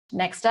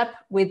Next up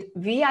with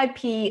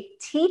VIPTeach.org.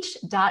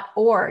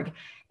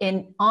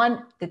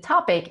 On the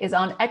topic is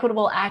on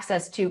equitable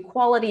access to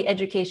quality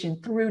education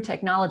through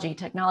technology.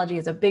 Technology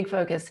is a big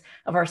focus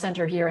of our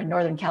center here in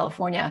Northern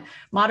California.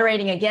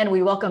 Moderating again,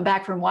 we welcome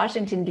back from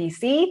Washington,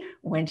 D.C.,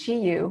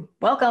 Wenchi Yu.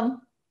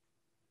 Welcome.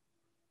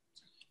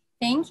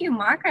 Thank you,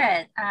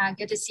 Margaret.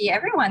 Good to see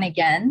everyone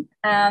again.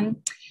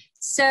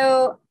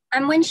 So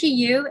I'm Wenchi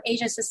Yu,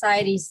 Asia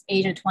Society's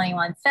Asia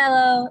 21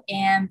 Fellow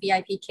and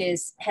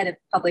VIPKid's Head of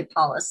Public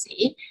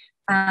Policy.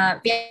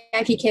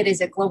 VIPKid is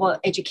a global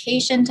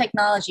education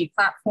technology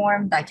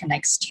platform that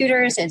connects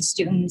tutors and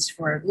students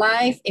for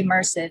live,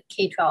 immersive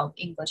K-12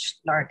 English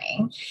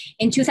learning.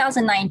 In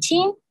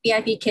 2019,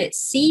 VIPKid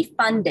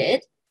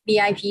C-funded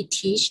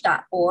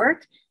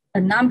VIPTeach.org, a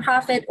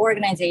nonprofit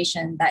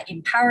organization that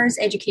empowers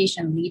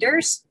education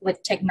leaders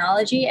with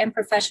technology and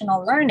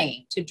professional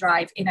learning to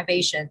drive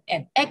innovation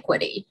and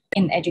equity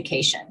in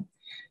education.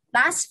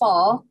 Last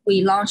fall,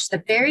 we launched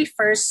the very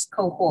first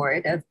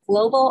cohort of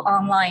Global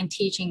Online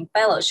Teaching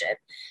Fellowship,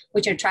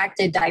 which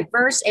attracted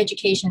diverse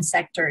education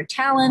sector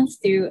talent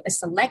through a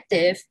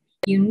selective,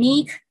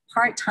 unique,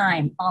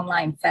 part-time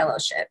online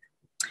fellowship.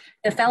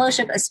 The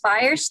fellowship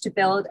aspires to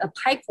build a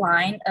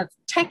pipeline of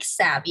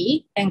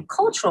tech-savvy and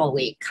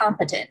culturally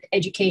competent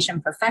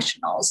education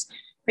professionals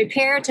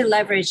prepared to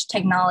leverage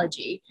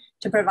technology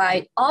to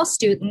provide all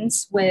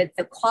students with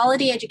the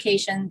quality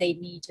education they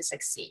need to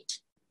succeed.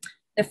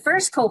 The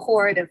first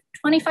cohort of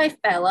 25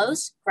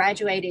 fellows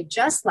graduated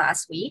just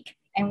last week,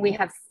 and we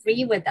have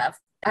 3 with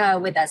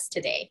us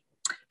today.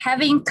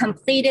 Having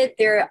completed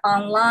their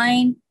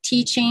online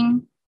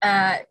teaching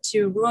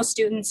to rural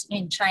students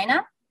in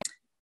China,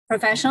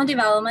 professional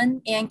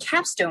development, and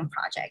capstone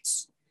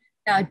projects.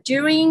 Now,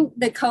 during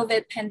the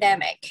COVID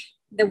pandemic,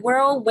 the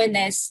world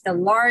witnessed the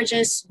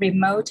largest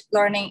remote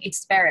learning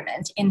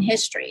experiment in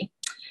history.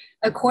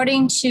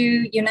 According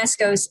to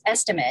UNESCO's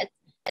estimate,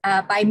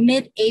 by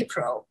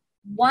mid-April,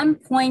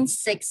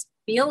 1.6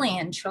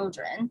 billion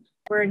children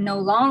were no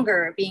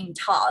longer being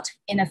taught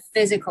in a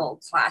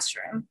physical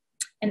classroom,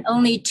 and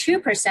only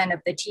 2%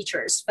 of the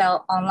teachers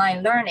felt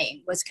online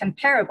learning was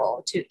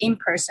comparable to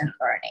in-person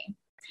learning.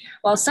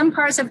 While some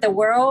parts of the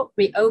world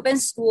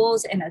reopened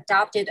schools and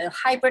adopted a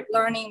hybrid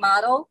learning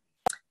model,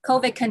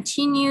 COVID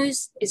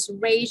continues its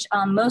rage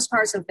on most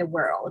parts of the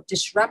world,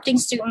 disrupting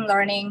student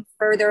learning,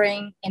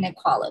 furthering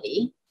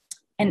inequality.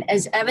 And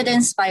as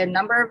evidenced by a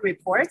number of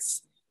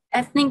reports,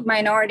 ethnic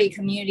minority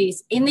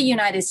communities in the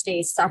United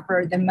States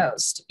suffered the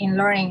most in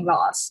learning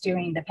loss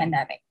during the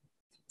pandemic.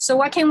 So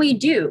what can we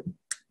do?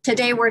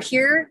 Today, we're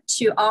here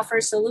to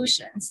offer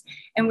solutions,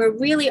 and we're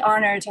really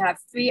honored to have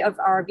 3 of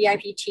our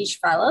VIPTeach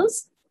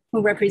fellows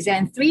who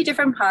represent 3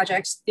 different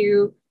projects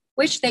through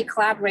which they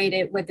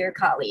collaborated with their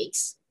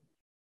colleagues.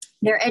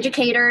 They're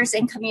educators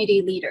and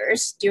community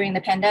leaders during the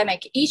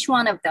pandemic. Each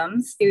one of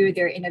them, through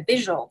their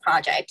individual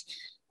project,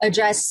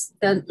 addressed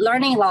the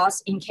learning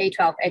loss in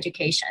K-12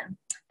 education.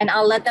 And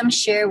I'll let them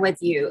share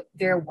with you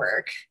their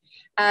work.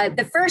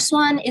 The first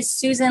one is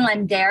Susan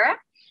Landaira.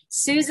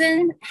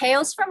 Susan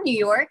hails from New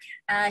York.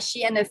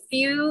 She and a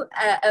few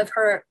of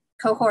her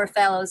cohort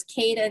fellows,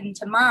 Kate and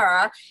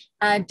Tamara,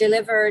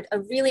 delivered a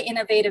really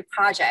innovative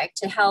project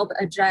to help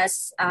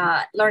address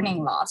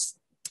learning loss.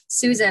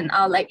 Susan,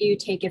 I'll let you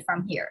take it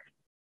from here.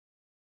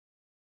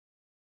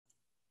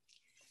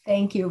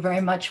 Thank you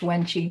very much,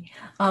 Wenchi.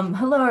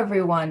 Hello,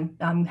 everyone.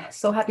 I'm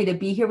so happy to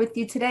be here with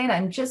you today, and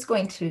I'm just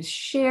going to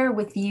share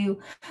with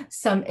you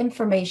some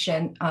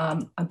information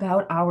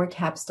about our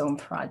capstone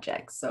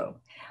project. So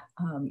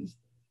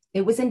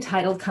it was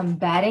entitled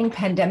Combating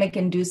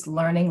Pandemic-Induced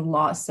Learning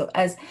Loss. So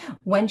as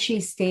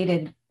Wenchi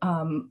stated,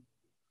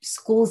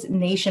 schools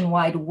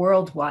nationwide,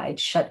 worldwide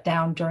shut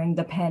down during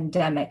the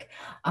pandemic.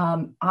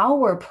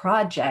 Our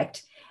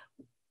project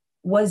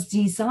was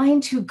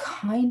designed to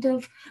kind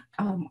of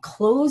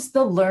close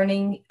the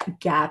learning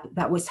gap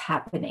that was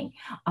happening.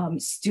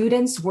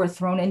 Students were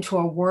thrown into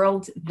a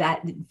world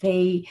that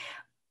they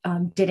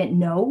didn't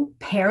know.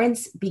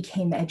 Parents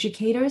became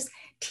educators.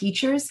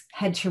 Teachers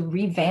had to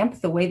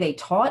revamp the way they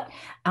taught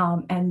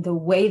and the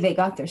way they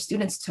got their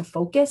students to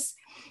focus.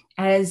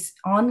 As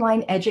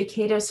online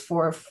educators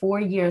for 4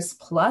 years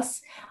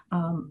plus,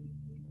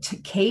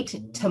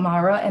 Kate,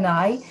 Tamara, and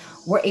I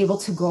were able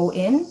to go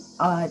in,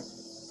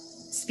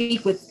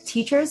 speak with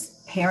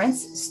teachers,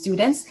 parents,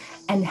 students,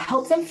 and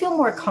help them feel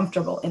more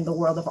comfortable in the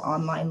world of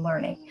online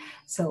learning.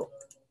 So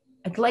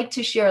I'd like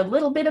to share a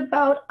little bit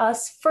about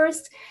us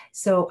first.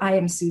 So I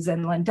am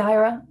Susan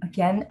Landaira,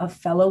 again, a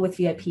fellow with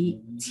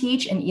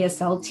VIPTeach, an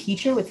ESL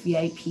teacher with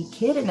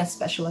VIPKid and a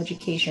special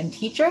education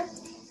teacher.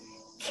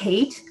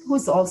 Kate,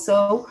 who's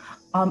also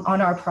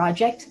on our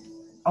project,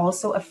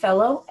 also a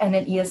fellow and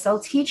an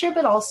ESL teacher,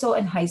 but also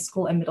a high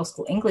school and middle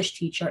school English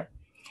teacher.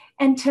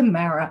 And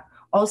Tamara,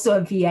 also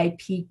a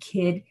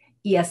VIPKid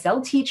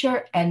ESL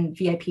teacher and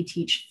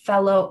VIPTeach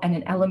fellow and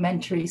an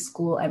elementary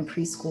school and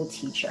preschool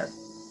teacher.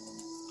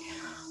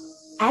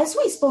 As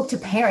we spoke to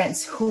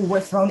parents who were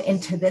thrown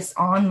into this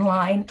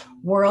online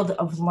world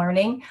of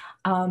learning,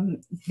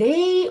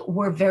 they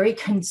were very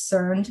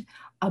concerned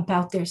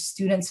about their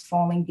students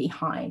falling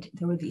behind.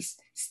 There were these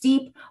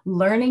steep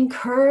learning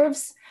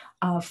curves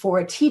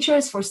for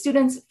teachers, for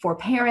students, for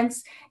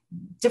parents.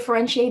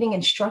 Differentiating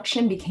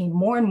instruction became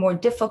more and more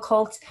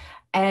difficult,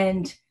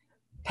 and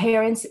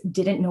parents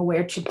didn't know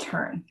where to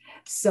turn.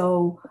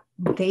 So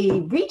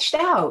they reached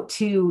out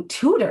to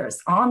tutors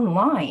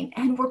online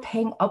and were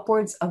paying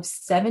upwards of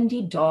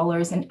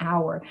 $70 an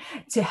hour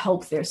to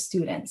help their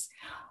students.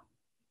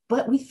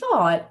 But we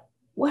thought,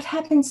 what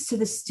happens to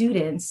the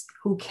students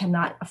who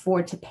cannot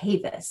afford to pay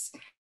this?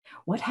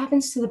 What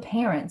happens to the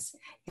parents,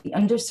 the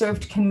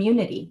underserved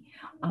community,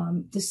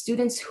 the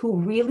students who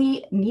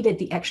really needed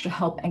the extra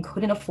help and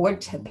couldn't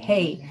afford to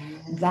pay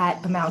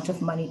that amount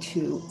of money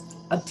to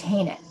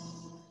obtain it?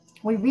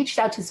 We reached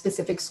out to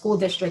specific school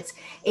districts,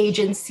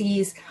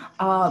 agencies,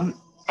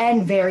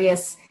 and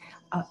various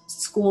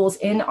schools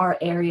in our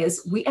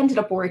areas. We ended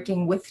up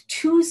working with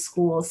 2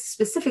 schools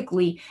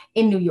specifically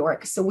in New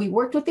York. So we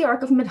worked with the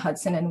Arc of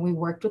Mid-Hudson, and we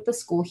worked with the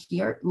school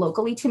here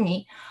locally to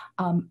me.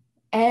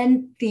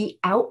 And the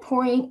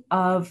outpouring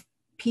of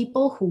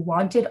people who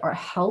wanted our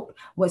help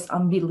was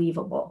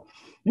unbelievable.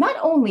 Not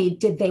only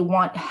did they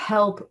want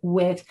help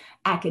with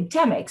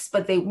academics,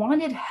 but they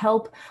wanted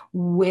help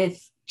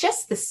with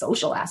just the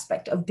social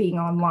aspect of being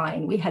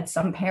online. We had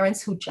some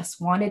parents who just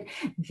wanted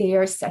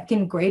their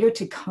second grader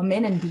to come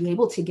in and be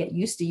able to get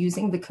used to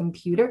using the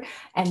computer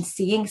and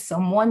seeing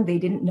someone they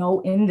didn't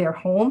know in their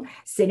home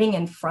sitting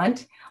in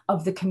front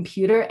of the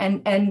computer.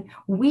 And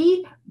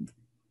we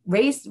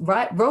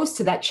rose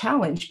to that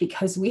challenge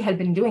because we had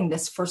been doing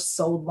this for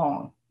so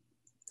long.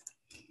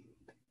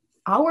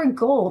 Our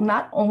goal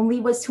not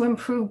only was to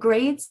improve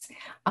grades,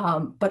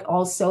 but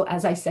also,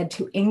 as I said,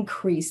 to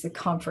increase the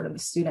comfort of the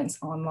students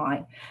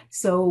online.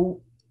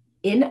 So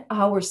in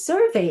our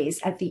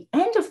surveys at the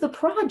end of the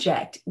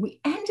project, we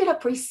ended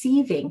up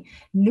receiving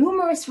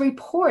numerous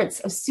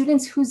reports of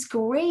students whose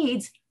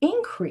grades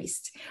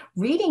increased.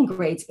 Reading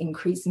grades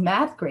increased,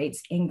 math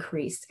grades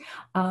increased.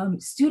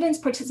 Students'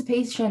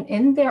 participation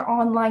in their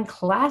online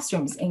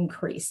classrooms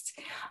increased.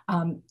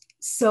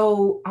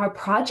 So our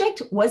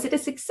project, was it a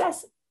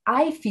success?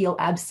 I feel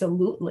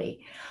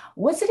absolutely.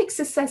 Was it a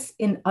success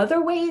in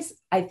other ways?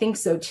 I think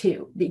so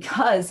too,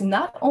 because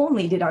not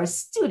only did our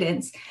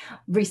students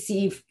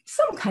receive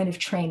some kind of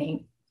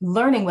training,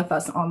 learning with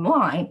us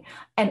online,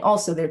 and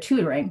also their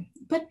tutoring,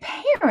 but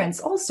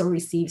parents also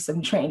received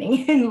some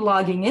training in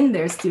logging in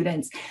their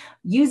students,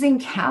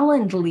 using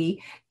Calendly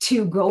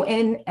to go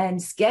in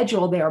and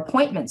schedule their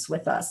appointments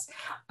with us,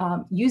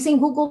 using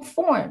Google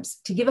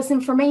Forms to give us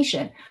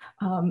information,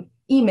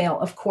 email,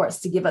 of course,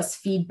 to give us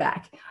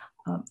feedback.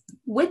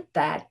 With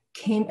that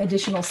came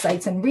additional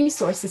sites and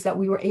resources that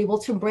we were able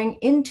to bring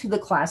into the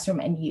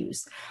classroom and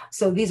use.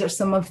 So these are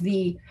some of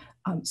the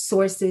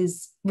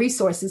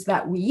resources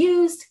that we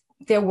used.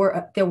 There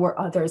were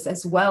others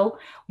as well.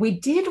 We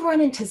did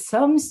run into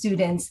some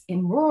students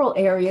in rural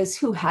areas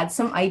who had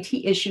some IT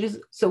issues,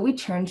 so we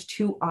turned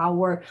to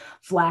our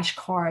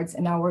flashcards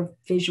and our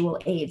visual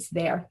aids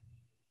there.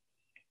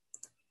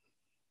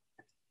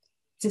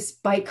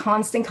 Despite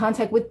constant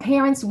contact with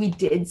parents, we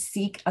did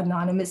seek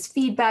anonymous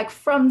feedback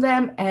from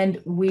them,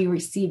 and we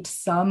received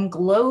some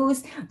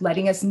glows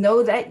letting us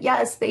know that,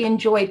 yes, they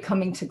enjoyed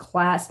coming to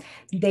class.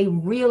 They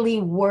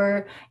really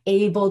were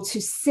able to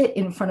sit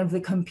in front of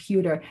the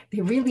computer. They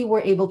really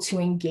were able to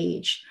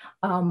engage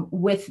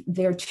with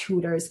their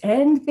tutors,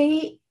 and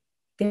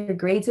their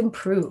grades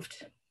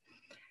improved.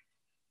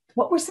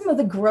 What were some of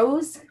the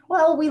grows?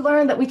 Well, we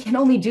learned that we can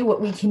only do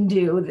what we can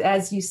do.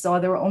 As you saw,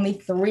 there were only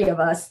 3 of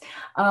us.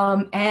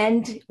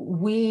 And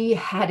we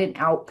had an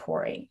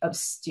outpouring of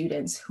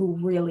students who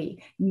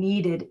really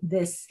needed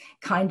this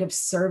kind of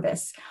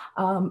service.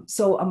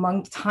 So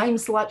among time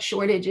slot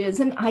shortages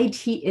and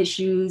IT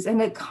issues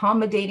and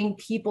accommodating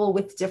people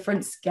with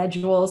different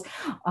schedules,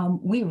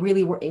 we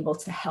really were able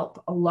to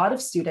help a lot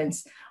of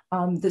students.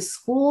 The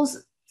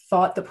schools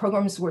thought the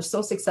programs were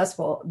so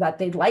successful that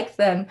they'd like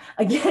them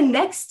again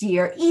next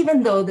year,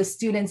 even though the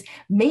students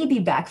may be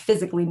back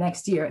physically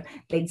next year,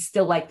 they'd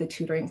still like the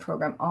tutoring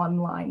program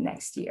online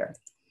next year.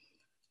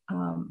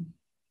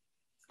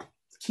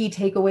 Key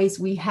takeaways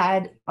we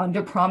had: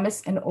 under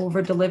promise and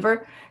over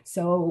deliver.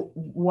 So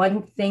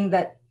one thing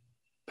that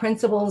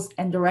principals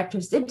and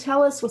directors did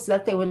tell us was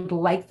that they would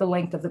like the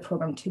length of the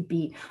program to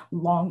be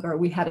longer.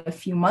 We had a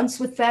few months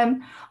with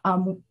them.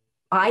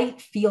 I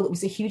feel it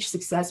was a huge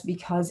success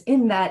because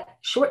in that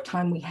short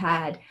time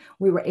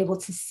we were able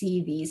to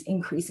see these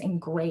increase in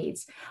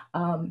grades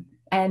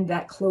and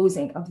that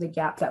closing of the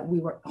gap that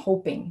we were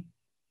hoping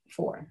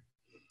for.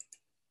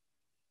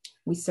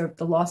 We served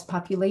the lost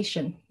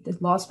population. The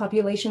lost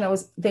population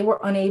they were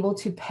unable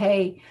to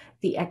pay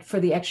for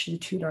the extra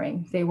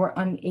tutoring. They were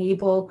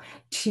unable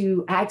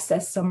to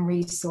access some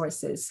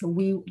resources. So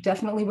we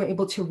definitely were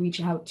able to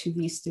reach out to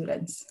these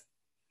students.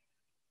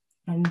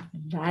 And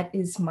that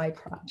is my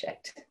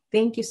project.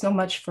 Thank you so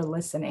much for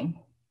listening.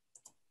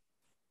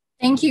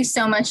 Thank you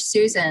so much,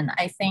 Susan.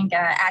 I think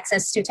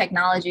access to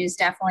technology is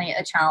definitely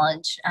a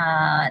challenge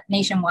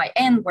nationwide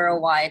and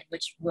worldwide,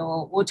 which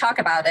we'll talk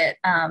about it.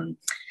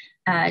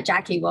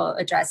 Jackie will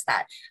address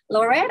that.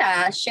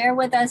 Loretta, share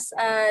with us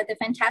the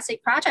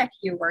fantastic project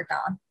you worked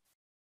on.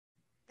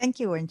 Thank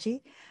you,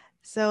 Wenchi.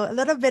 So a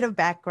little bit of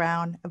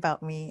background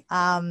about me.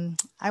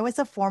 I was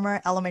a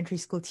former elementary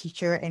school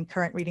teacher and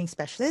current reading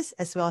specialist,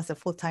 as well as a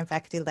full-time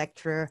faculty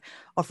lecturer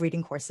of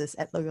reading courses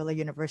at Loyola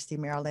University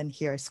Maryland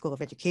here, School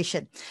of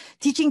Education.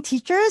 Teaching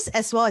teachers,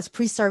 as well as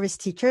pre-service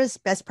teachers,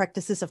 best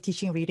practices of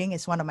teaching reading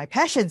is one of my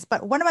passions.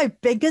 But one of my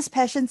biggest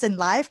passions in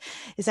life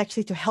is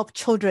actually to help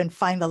children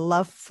find a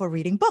love for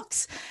reading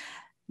books.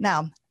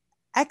 Now,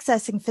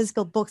 accessing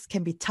physical books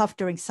can be tough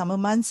during summer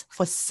months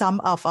for some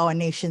of our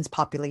nation's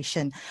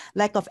population.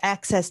 Lack of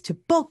access to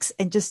books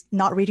and just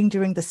not reading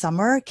during the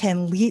summer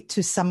can lead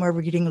to summer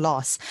reading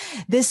loss.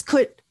 This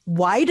could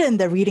widen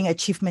the reading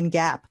achievement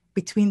gap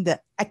between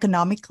the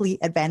economically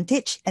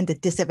advantaged and the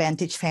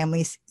disadvantaged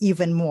families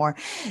even more.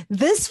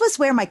 This was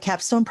where my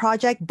capstone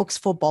project, Books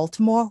for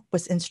Baltimore,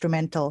 was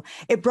instrumental.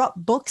 It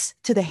brought books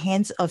to the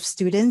hands of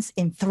students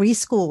in 3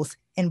 schools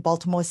in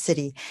Baltimore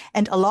City.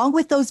 And along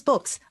with those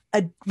books,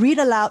 a read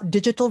aloud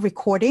digital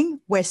recording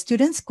where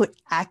students could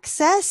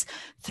access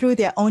through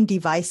their own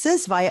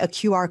devices via a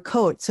QR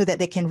code so that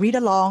they can read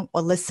along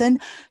or listen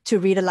to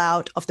read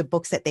aloud of the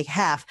books that they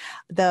have.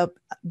 The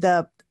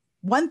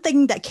one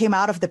thing that came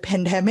out of the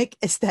pandemic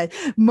is that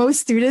most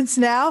students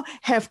now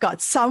have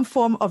got some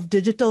form of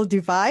digital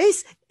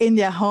device in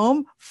their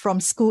home from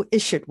school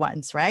issued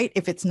ones, right?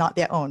 If it's not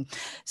their own.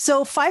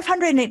 So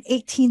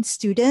 518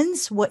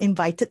 students were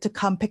invited to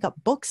come pick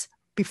up books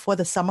before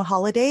the summer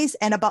holidays,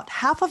 and about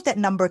half of that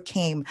number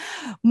came.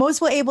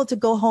 Most were able to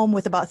go home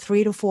with about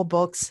 3 to 4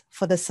 books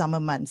for the summer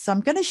months. So I'm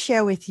going to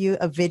share with you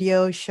a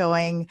video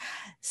showing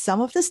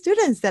some of the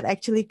students that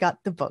actually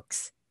got the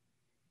books.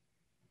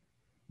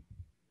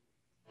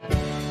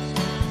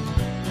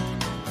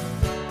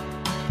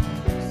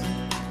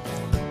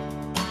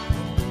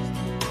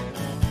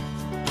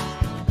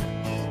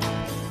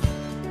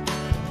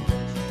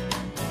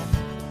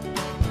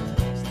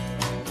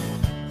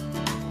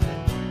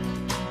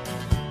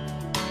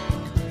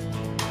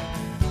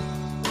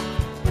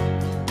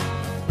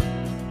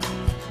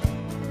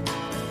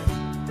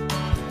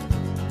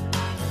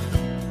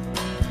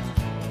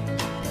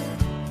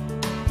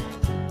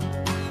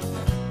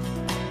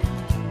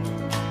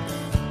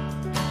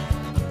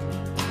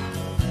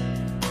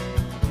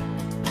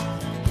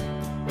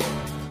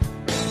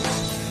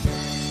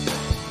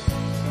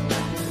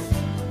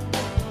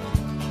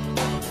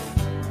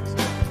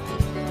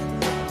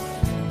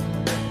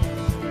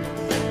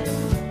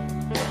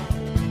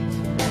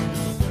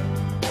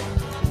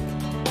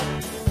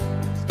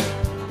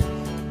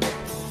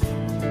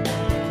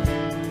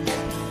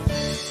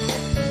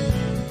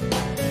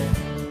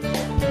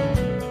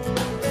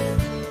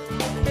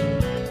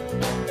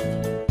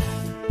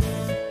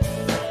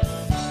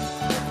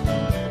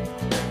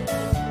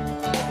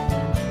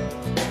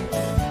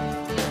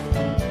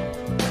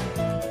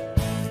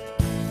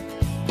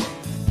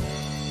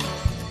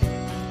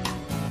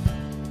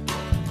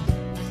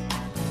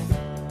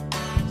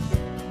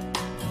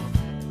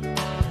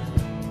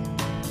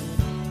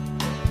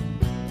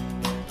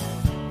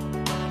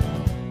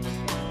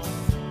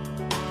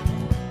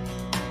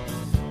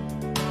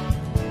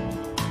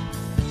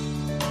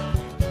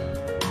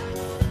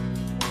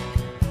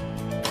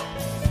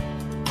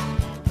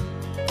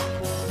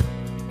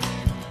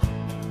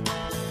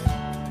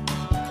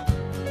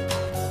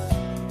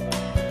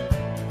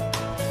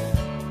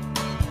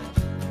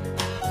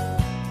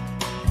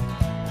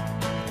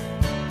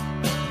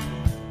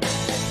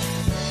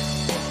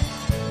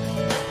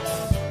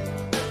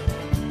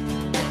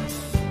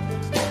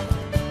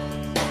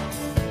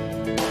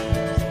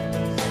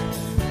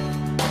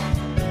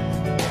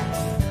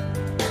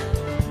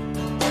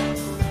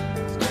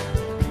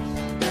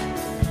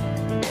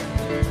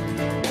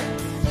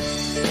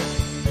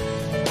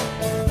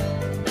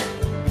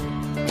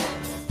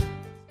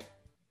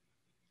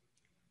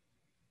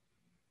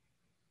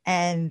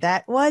 And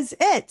that was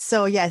it.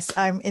 So yes,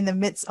 I'm in the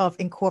midst of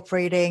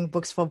incorporating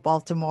Books for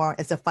Baltimore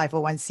as a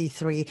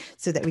 501c3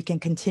 so that we can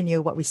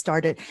continue what we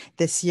started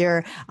this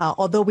year.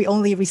 Although we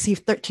only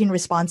received 13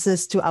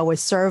 responses to our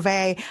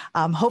survey,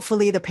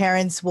 hopefully the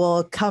parents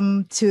will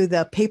come to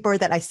the paper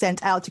that I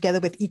sent out together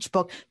with each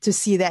book to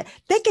see that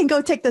they can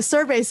go take the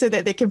survey so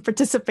that they can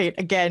participate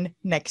again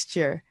next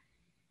year.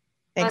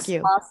 Thank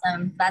you.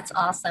 Awesome. That's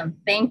awesome.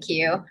 Thank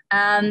you.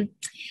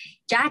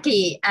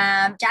 Jackie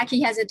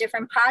has a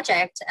different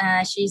project.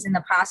 She's in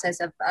the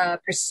process of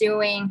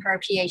pursuing her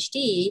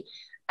PhD.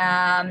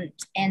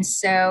 And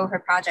so her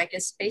project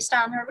is based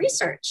on her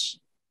research.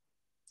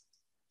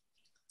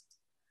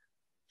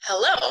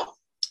 Hello,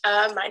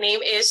 my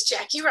name is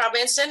Jackie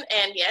Robinson,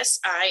 and yes,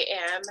 I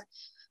am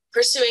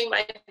pursuing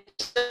my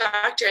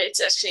doctorate.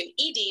 It's actually an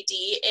EDD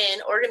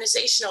in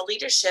organizational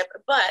leadership,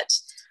 but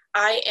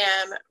I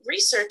am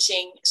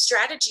researching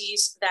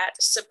strategies that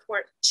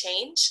support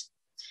change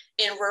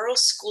in rural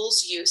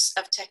schools' use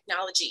of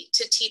technology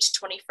to teach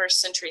 21st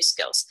century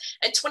skills.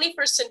 And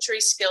 21st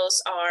century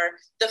skills are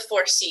the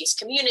 4 C's: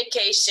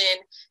 communication,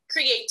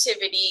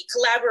 creativity,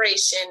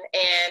 collaboration,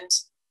 and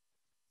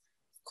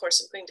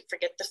course, I'm going to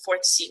forget the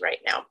fourth C right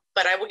now,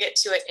 but I will get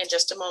to it in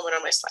just a moment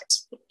on my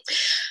slides.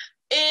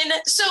 And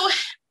so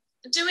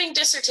doing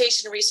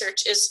dissertation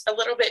research is a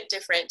little bit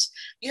different.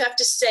 You have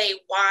to say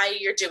why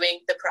you're doing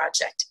the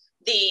project,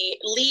 the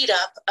lead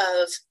up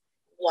of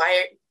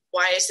why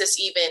is this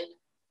even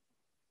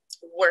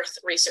worth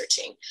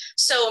researching.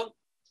 So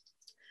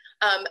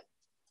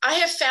I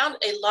have found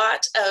a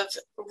lot of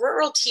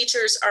rural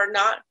teachers are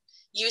not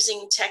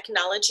using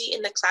technology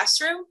in the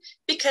classroom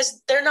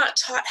because they're not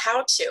taught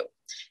how to.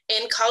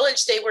 In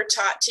college, they were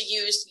taught to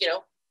use,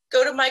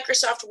 go to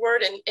Microsoft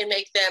Word and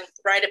make them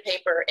write a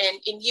paper and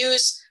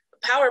use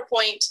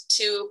PowerPoint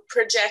to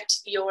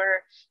project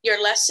your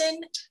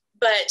lesson,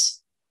 but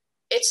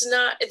it's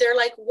not, they're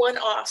like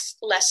one-off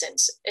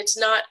lessons. It's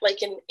not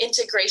like an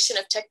integration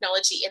of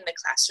technology in the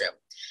classroom.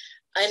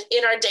 And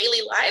in our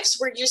daily lives,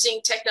 we're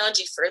using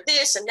technology for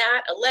this and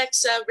that,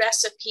 Alexa,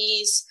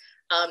 recipes,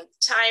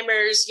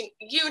 timers,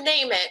 you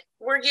name it,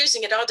 we're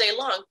using it all day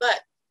long.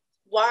 But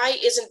why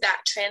isn't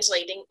that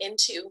translating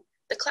into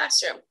the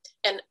classroom?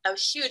 And a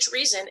huge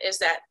reason is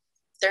that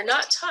they're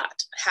not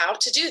taught how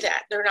to do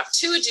that. They're not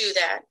to do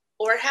that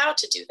or how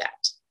to do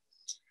that.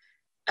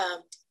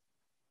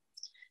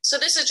 So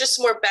this is just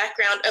more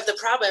background of the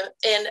problem.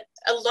 And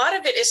a lot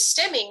of it is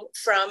stemming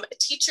from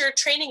teacher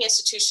training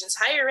institutions,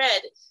 higher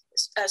ed,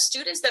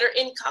 students that are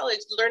in college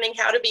learning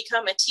how to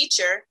become a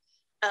teacher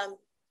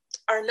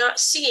are not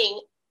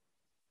seeing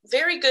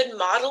very good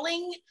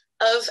modeling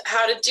of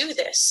how to do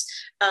this.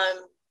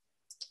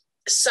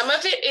 Some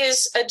of it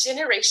is a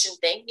generation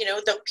thing.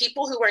 The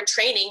people who are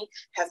training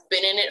have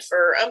been in it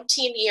for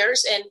umpteen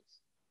years and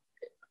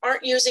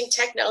aren't using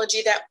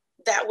technology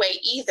that way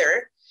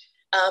either.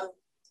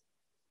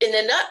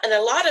 And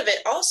a lot of it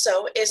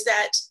also is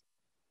that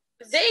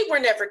they were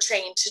never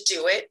trained to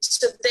do it,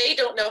 so they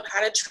don't know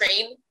how to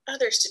train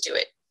others to do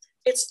it.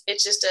 It's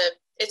just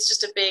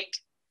a big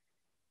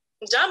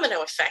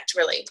domino effect,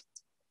 really.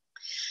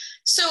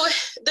 So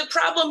the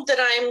problem that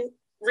I'm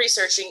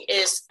researching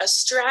is a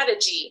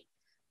strategy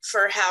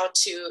for how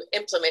to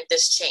implement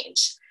this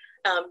change.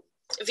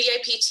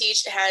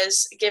 VIPTeach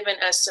has given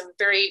us some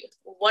very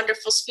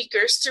wonderful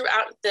speakers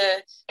throughout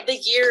the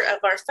year of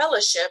our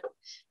fellowship,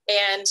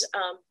 and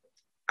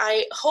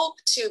I hope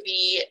to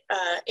be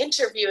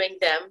interviewing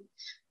them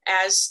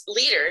as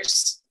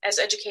leaders, as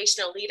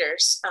educational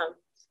leaders,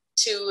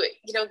 to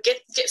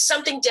get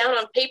something down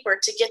on paper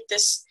to get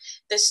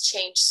this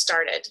change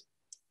started.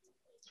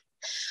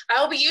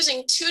 I'll be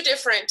using two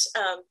different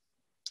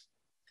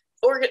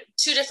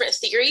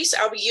theories.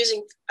 I'll be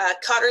using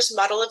Cotter's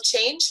model of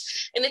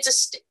change, and it's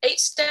a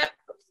 8-step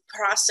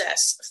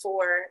process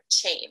for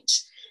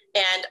change.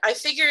 And I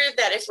figure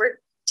that if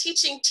we're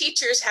teaching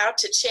teachers how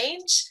to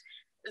change,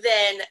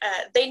 then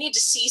they need to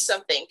see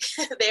something.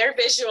 They're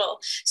visual.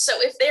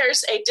 So if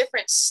there's a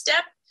different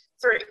step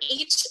for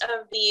each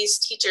of these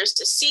teachers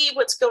to see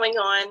what's going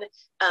on,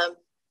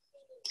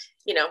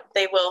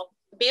 they will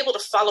be able to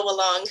follow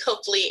along,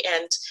 hopefully,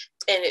 and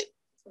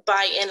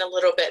buy in a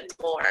little bit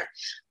more.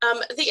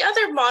 The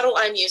other model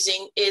I'm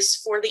using is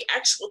for the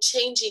actual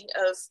changing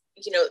of,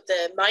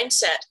 the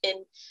mindset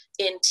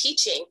in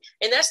teaching,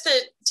 and that's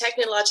the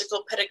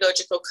technological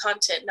pedagogical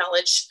content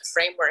knowledge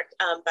framework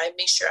by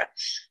Mishra.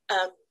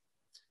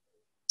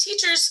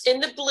 Teachers in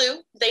the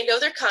blue, they know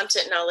their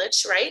content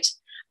knowledge, right?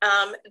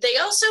 They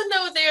also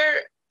know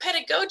their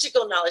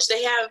pedagogical knowledge.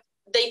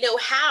 They know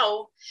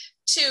how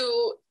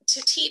to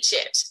teach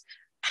it.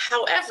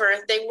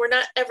 However, they were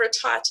not ever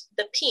taught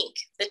the pink,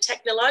 the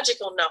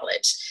technological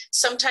knowledge.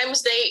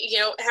 Sometimes they,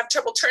 have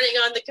trouble turning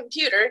on the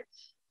computer.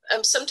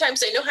 Sometimes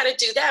they know how to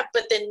do that,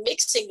 but then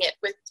mixing it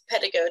with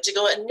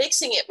pedagogical and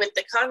mixing it with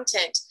the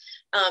content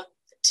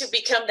to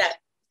become that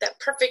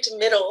perfect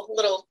middle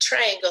little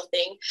triangle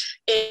thing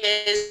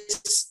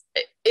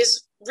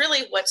is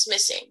really what's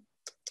missing.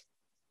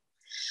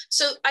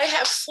 So I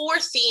have 4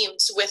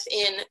 themes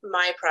within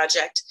my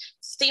project.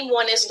 Theme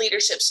 1 is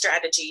leadership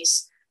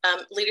strategies.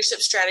 Leadership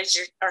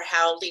strategies are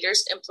how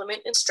leaders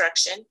implement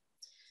instruction.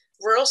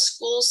 Rural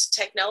schools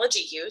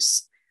technology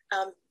use.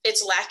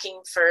 It's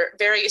lacking for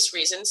various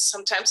reasons.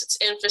 Sometimes it's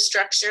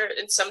infrastructure,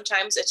 and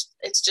sometimes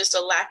it's just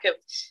a lack of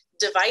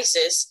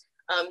devices.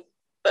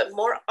 But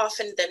more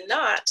often than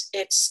not,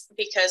 it's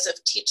because of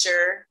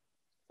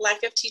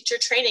lack of teacher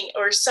training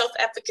or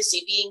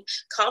self-efficacy, being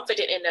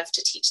confident enough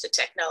to teach the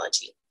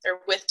technology or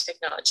with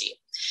technology.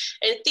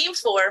 And theme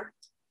 4,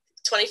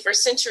 21st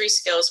century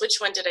skills, which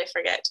one did I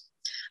forget?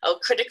 Oh,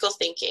 critical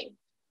thinking,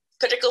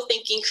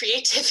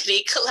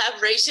 creativity,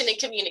 collaboration, and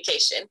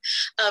communication.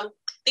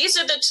 These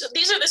are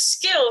the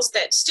skills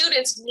that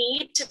students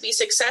need to be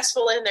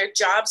successful in their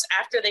jobs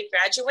after they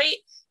graduate.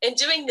 And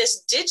doing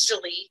this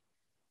digitally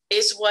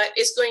is what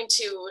is going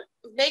to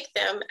make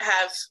them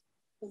have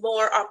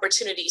more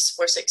opportunities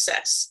for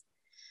success.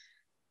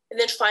 And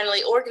then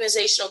finally,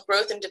 organizational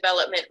growth and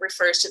development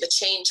refers to the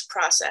change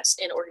process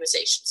in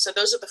organizations. So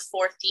those are the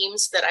 4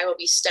 themes that I will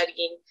be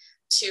studying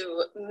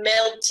to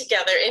meld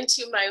together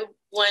into my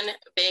one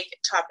big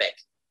topic.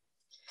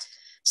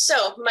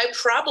 So my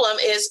problem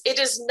is it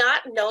is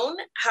not known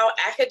how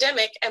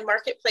academic and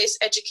marketplace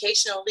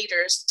educational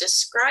leaders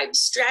describe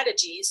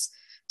strategies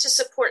to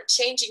support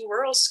changing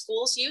rural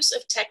schools' use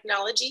of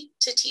technology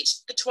to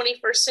teach the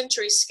 21st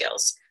century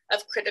skills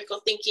of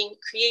critical thinking,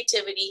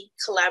 creativity,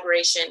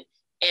 collaboration,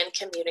 and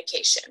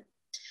communication.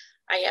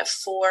 I have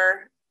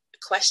 4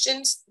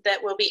 questions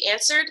that will be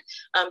answered.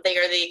 They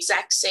are the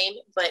exact same,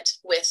 but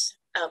with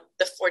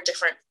the 4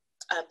 different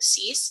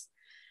C's.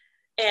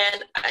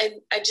 And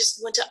I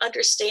just want to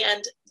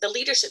understand the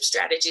leadership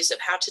strategies of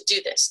how to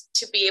do this,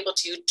 to be able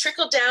to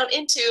trickle down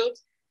into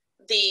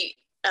the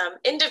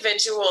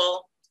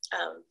individual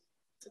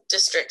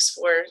districts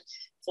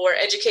for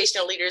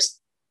educational leaders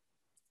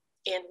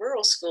in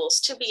rural schools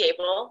to be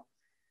able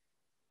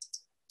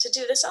to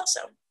do this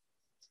also.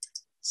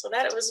 So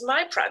that was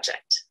my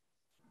project.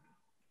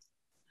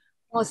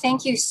 Well,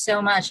 thank you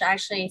so much.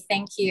 Actually,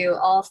 thank you,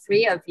 all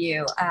 3 of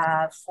you,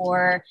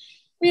 for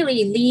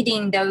really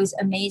leading those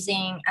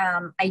amazing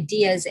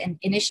ideas and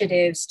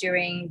initiatives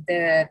during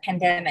the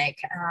pandemic,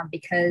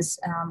 because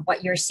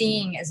what you're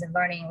seeing as a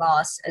learning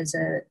loss is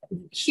a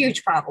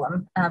huge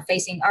problem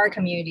facing our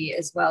community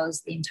as well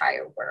as the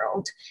entire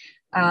world.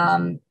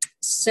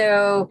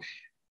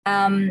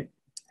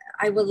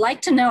 I would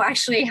like to know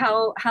actually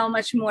how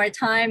much more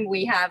time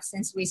we have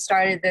since we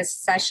started this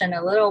session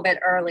a little bit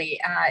early.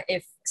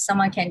 If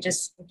someone can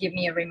just give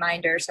me a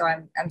reminder, so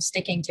I'm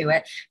sticking to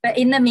it. But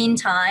in the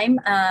meantime,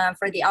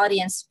 for the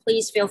audience,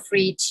 please feel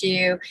free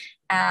to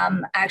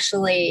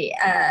actually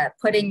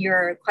put in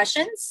your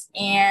questions,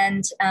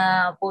 and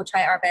we'll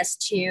try our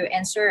best to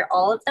answer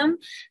all of them.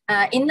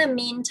 In the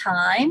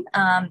meantime,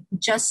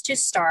 just to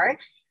start,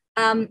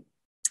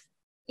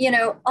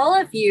 all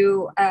of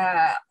you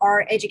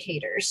are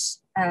educators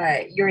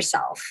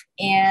yourself.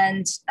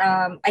 And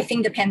I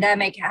think the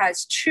pandemic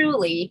has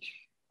truly,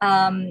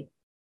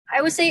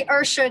 I would say,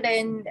 ushered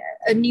in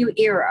a new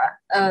era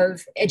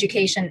of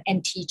education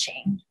and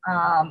teaching.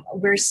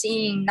 We're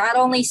seeing not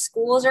only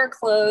schools are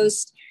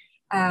closed,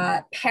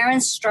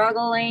 parents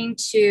struggling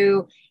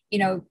to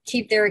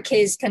keep their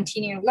kids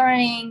continue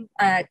learning,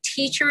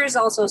 teachers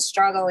also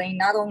struggling.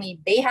 Not only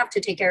they have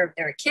to take care of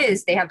their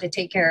kids, they have to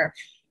take care of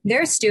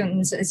their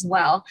students as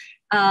well.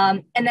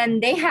 And then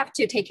they have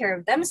to take care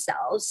of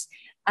themselves.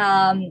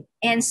 And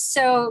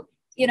so,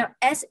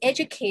 as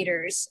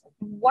educators,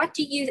 what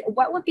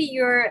would be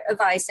your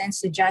advice and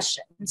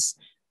suggestions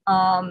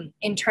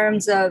in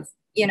terms of,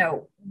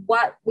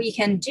 what we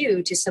can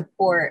do to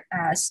support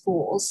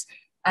school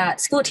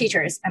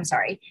teachers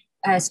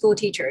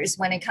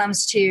when it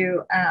comes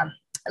to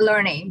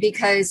learning?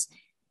 Because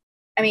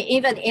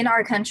even in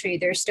our country,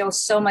 there's still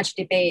so much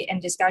debate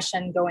and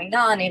discussion going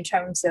on in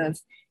terms of,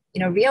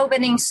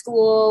 reopening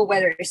school,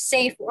 whether it's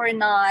safe or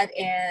not,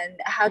 and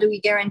how do we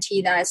guarantee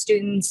that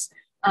students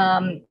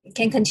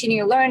can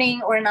continue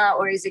learning or not,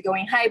 or is it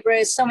going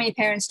hybrid? So many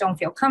parents don't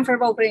feel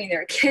comfortable putting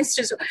their kids,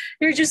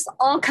 there's just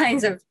all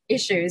kinds of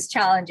issues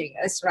challenging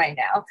us right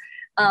now.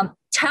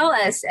 Tell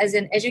us, as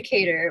an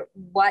educator,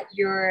 what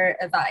your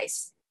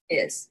advice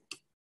is.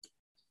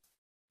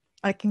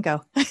 I can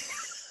go.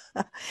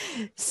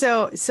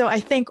 So I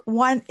think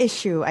one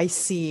issue I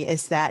see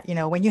is that,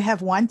 when you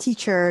have one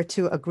teacher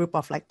to a group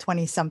of like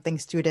 20 something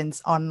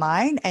students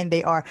online, and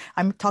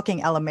I'm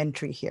talking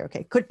elementary here.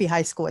 Okay. Could be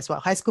high school as well.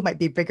 High school might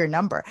be a bigger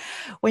number.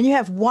 When you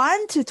have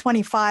 1 to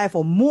 25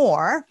 or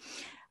more,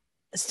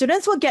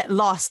 students will get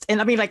lost. And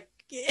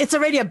it's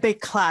already a big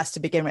class to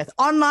begin with.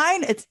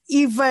 Online,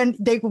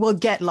 they will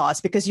get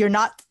lost because you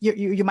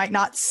might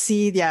not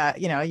see their,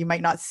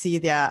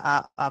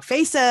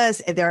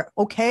 faces. They're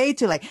okay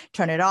to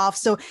turn it off.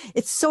 So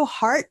it's so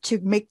hard to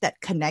make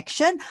that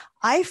connection.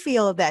 I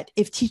feel that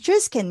if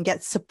teachers can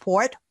get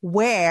support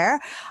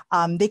where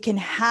they can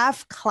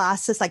have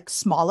classes, like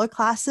smaller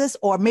classes,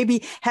 or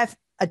maybe have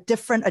a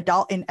different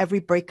adult in every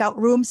breakout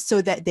room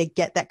so that they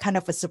get that kind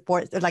of a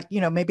support,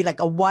 maybe like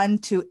a 1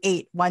 to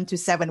 8, 1 to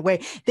 7, where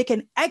they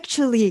can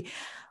actually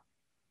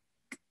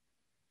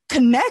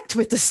connect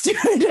with the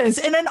students.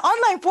 In an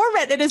online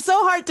format, it is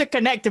so hard to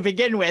connect to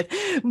begin with.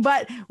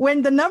 But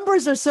when the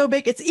numbers are so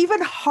big, it's even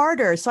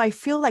harder. So I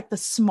feel like the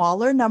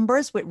smaller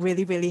numbers would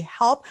really, really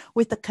help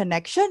with the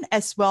connection,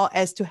 as well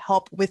as to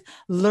help with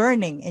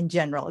learning in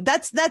general.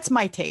 That's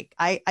my take.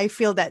 I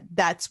feel that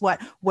that's what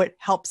would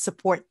help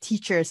support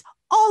teachers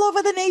all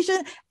over the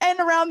nation and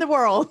around the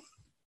world.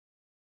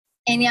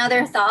 Any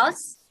other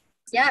thoughts?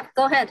 Yeah,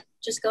 go ahead.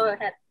 Just go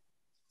ahead.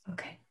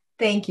 Okay.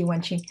 Thank you,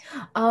 Wenchi.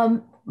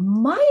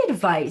 My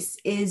advice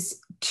is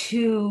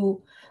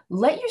to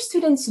let your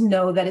students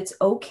know that it's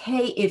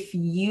okay if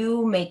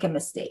you make a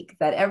mistake,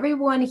 that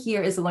everyone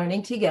here is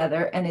learning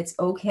together, and it's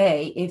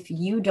okay if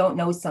you don't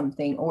know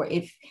something, or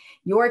if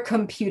your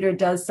computer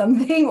does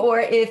something, or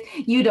if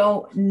you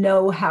don't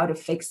know how to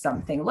fix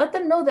something. Let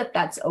them know that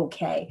that's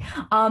okay.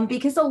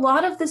 Because a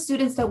lot of the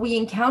students that we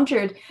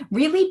encountered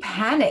really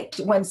panicked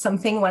when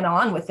something went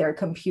on with their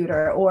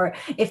computer, or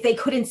if they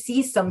couldn't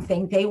see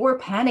something, they were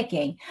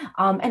panicking.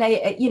 And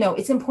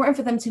it's important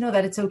for them to know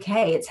that it's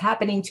okay. It's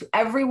happening to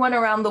everyone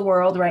around the the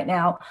world right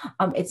now.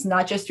 It's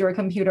not just your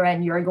computer,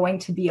 and you're going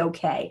to be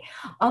okay.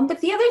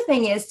 But the other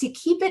thing is to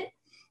keep it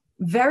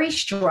very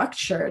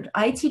structured.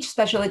 I teach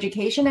special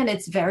education, and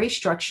it's very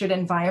structured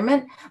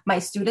environment. My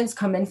students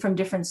come in from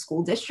different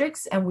school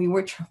districts, and we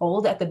were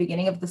told at the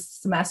beginning of the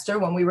semester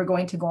when we were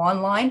going to go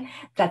online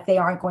that they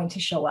aren't going to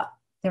show up.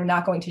 They're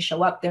not going to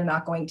show up. They're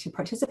not going to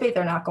participate.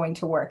 They're not going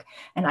to work.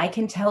 And I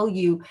can tell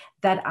you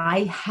that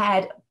I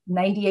had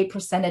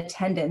 98%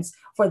 attendance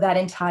for that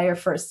entire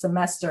first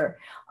semester.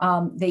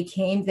 They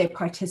came, they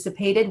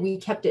participated. We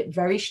kept it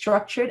very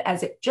structured,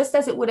 just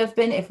as it would have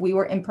been if we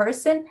were in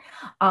person.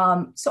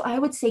 So I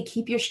would say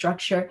keep your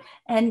structure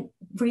and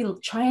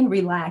try and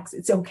relax.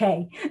 It's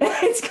okay.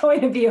 It's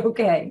going to be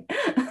okay.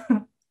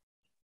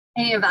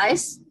 Any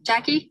advice,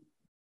 Jackie?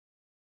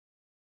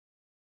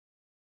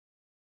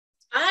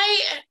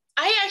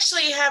 I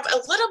actually have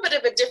a little bit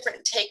of a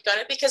different take on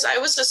it because I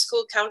was a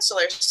school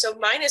counselor. So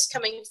mine is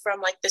coming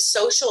from like the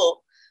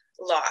social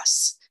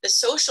loss, the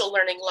social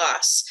learning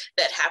loss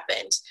that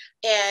happened.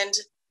 And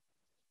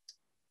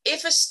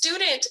if a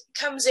student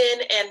comes in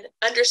and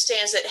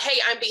understands that,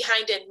 hey, I'm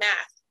behind in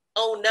math.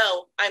 Oh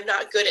no, I'm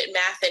not good at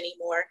math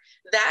anymore.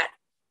 That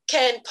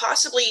can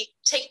possibly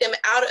take them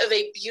out of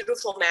a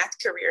beautiful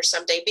math career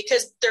someday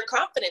because their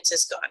confidence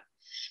is gone.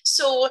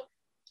 So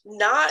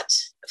not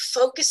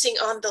focusing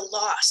on the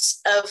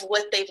loss of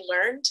what they've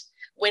learned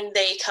when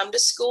they come to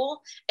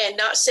school and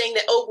not saying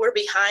that, oh, we're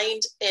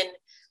behind, and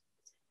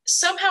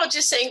somehow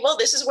just saying, well,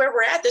 this is where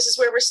we're at, this is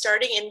where we're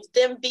starting, and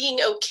them being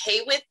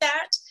okay with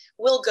that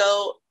will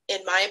go, in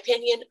my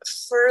opinion,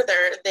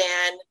 further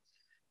than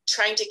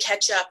trying to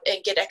catch up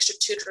and get extra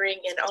tutoring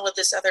and all of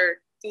this other,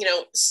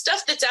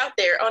 stuff that's out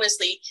there,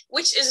 honestly,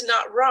 which is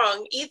not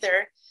wrong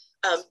either.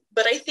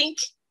 But I think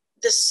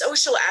the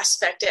social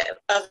aspect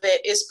of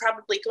it is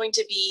probably going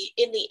to be,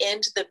 in the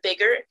end, the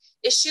bigger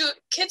issue.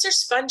 Kids are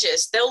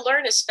sponges. They'll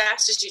learn as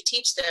fast as you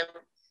teach them,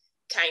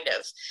 kind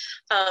of.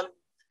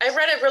 I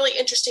read a really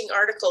interesting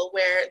article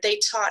where they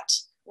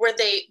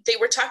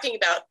were talking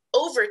about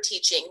over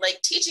teaching,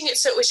 like teaching it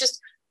so it was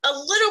just a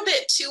little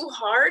bit too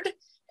hard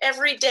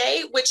every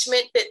day, which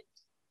meant that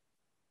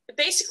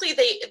basically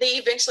they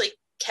eventually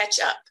catch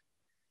up.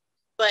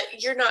 But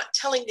you're not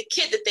telling the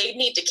kid that they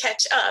need to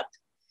catch up.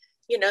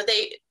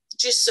 They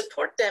just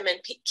support them and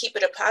keep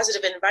it a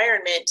positive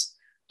environment,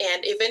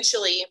 and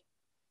eventually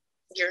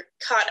you're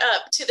caught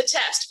up to the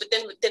test. But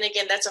then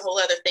again, that's a whole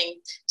other thing,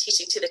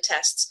 teaching to the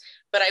tests.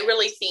 But I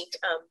really think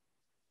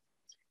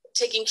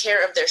taking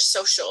care of their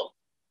social,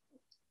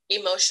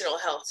 emotional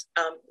health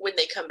when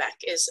they come back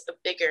is a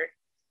bigger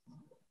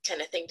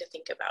kind of thing to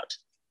think about.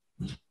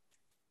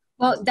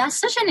 Well, that's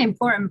such an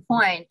important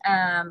point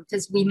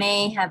because we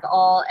may have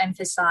all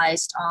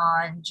emphasized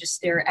on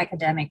just their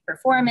academic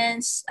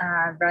performance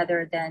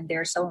rather than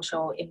their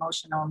social,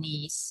 emotional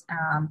needs,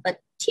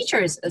 but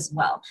teachers as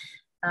well.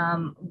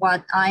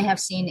 What I have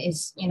seen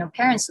is,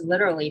 parents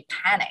literally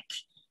panic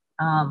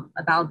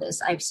about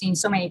this. I've seen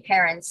so many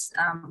parents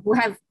who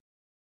have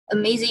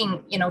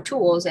amazing,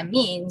 tools and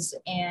means,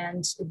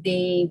 and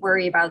they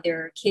worry about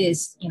their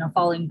kids,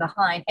 falling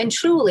behind. And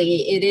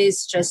truly, it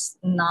is just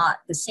not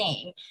the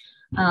same.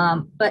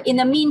 But in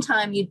the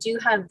meantime, you do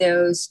have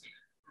those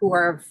who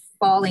are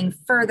falling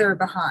further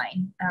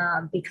behind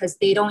because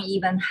they don't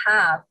even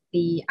have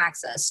the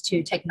access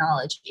to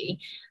technology.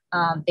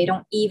 They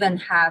don't even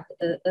have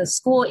a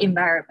school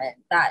environment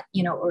that,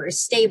 or a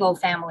stable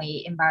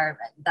family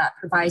environment that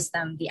provides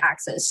them the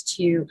access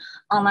to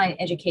online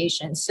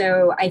education.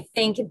 So I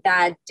think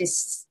that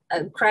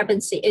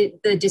discrepancy,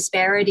 the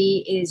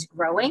disparity is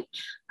growing.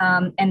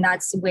 And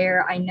that's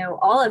where I know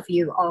all of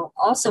you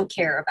also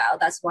care about.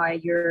 That's why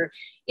you're,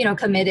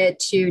 committed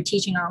to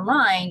teaching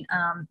online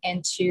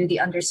and to the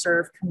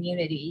underserved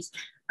communities.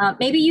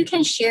 Maybe you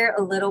can share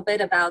a little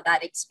bit about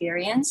that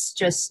experience,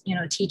 just,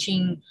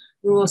 teaching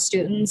rural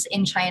students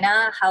in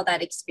China, how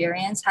that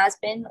experience has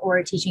been,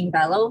 or teaching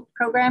fellow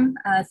program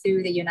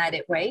through the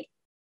United Way.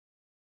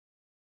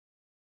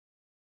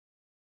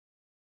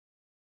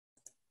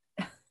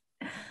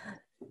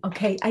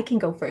 Okay, I can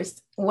go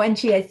first.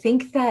 Wenchi, I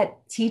think that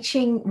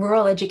teaching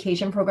rural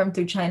education program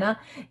through China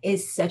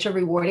is such a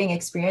rewarding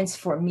experience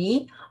for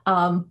me.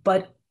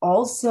 But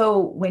also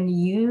when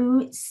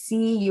you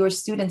see your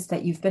students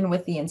that you've been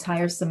with the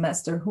entire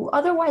semester who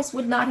otherwise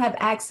would not have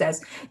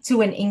access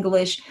to an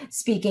English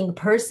speaking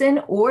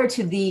person or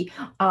to the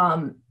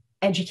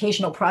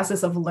educational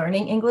process of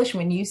learning English,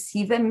 when you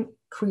see them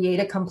create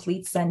a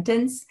complete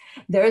sentence,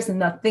 there is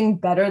nothing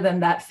better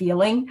than that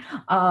feeling.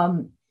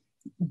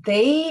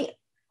 They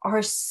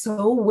are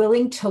so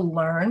willing to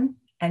learn,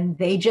 and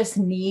they just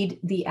need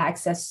the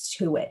access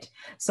to it.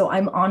 So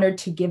I'm honored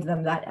to give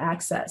them that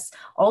access.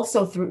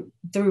 Also through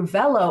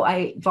Velo,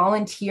 I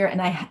volunteer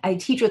and I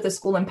teach with a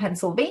school in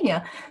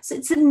Pennsylvania. So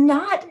it's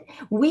not,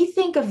 we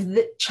think of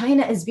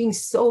China as being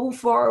so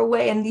far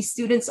away and these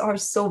students are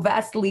so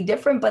vastly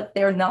different, but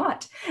they're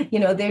not.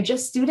 They're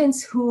just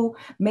students who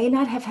may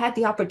not have had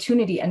the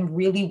opportunity and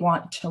really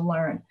want to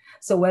learn.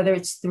 So whether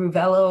it's through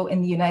Velo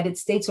in the United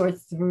States or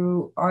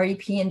through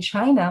REP in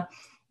China,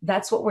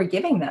 that's what we're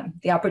giving them,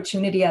 the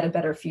opportunity at a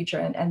better future.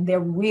 And they're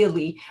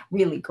really,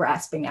 really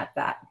grasping at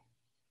that.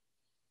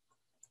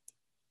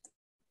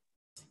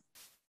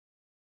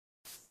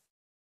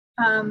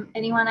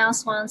 Anyone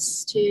else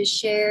wants to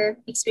share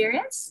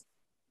experience?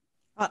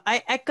 Well,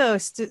 I echo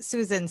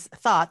Susan's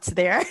thoughts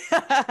there.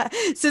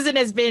 Susan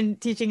has been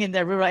teaching in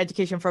the rural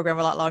education program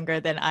a lot longer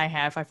than I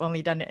have. I've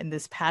only done it in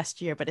this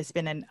past year, but it's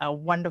been a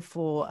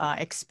wonderful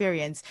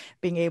experience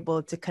being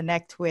able to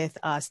connect with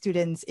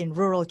students in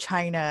rural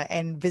China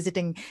and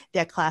visiting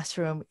their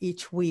classroom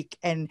each week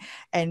and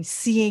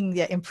seeing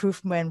the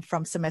improvement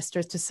from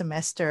semester to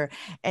semester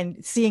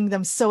and seeing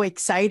them so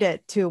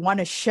excited to want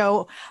to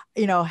show,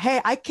 hey,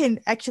 I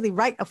can actually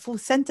write a full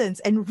sentence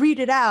and read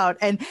it out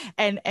and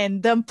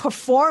them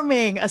performing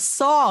a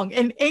song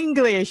in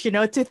English,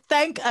 to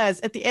thank us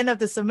at the end of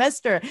the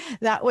semester.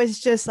 That was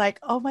just like,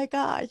 oh my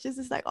gosh, this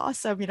is like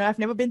awesome. I've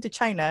never been to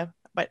China,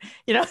 but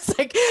it's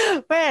like,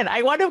 man,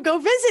 I want to go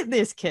visit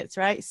these kids,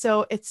 right?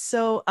 So it's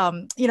so,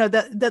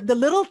 the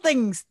little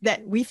things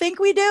that we think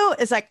we do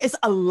is like, it's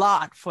a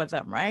lot for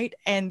them, right?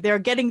 And they're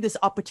getting this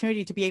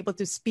opportunity to be able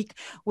to speak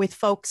with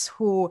folks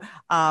who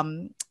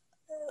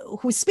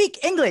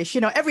speak English,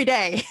 every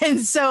day. And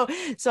so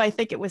I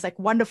think it was like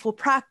wonderful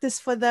practice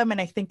for them.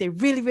 And I think they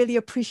really, really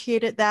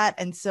appreciated that.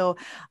 And so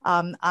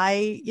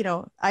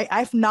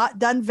I've not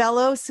done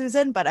Velo,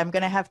 Susan, but I'm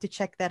going to have to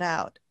check that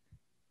out.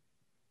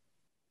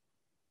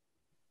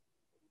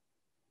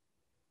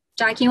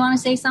 Jackie, you want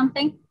to say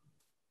something?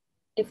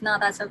 If not,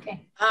 that's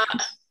okay.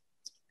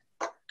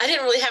 I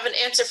didn't really have an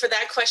answer for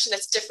that question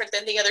that's different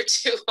than the other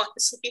two,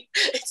 honestly.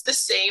 It's the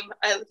same.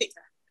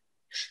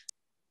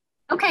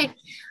 Okay.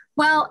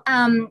 Well,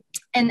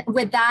 and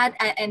with that,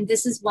 and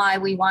this is why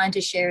we wanted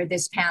to share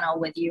this panel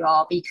with you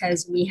all,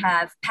 because we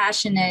have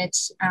passionate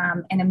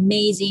and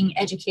amazing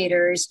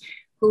educators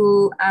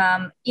who,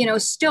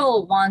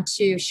 still want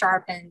to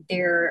sharpen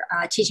their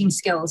teaching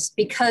skills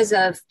because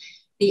of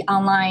the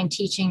online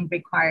teaching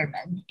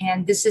requirement.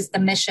 And this is the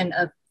mission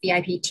of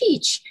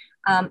VIPTeach.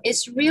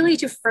 It's really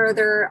to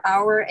further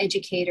our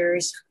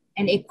educators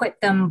and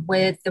equip them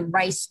with the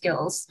right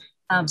skills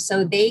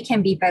so they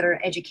can be better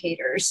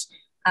educators.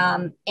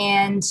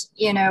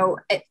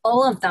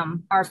 All of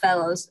them, our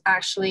fellows,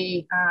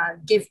 actually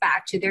give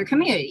back to their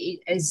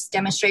community, as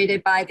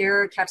demonstrated by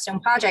their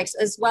capstone projects,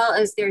 as well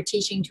as their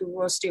teaching to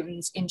rural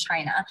students in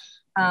China,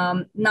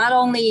 not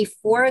only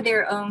for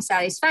their own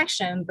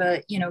satisfaction,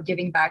 but,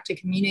 giving back to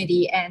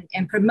community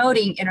and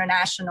promoting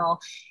international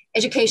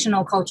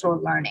educational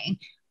cultural learning.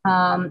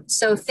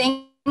 So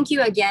thank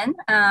you again,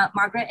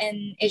 Margaret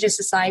and Asia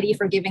Society,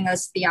 for giving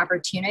us the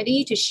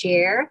opportunity to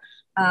share.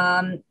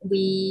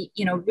 We,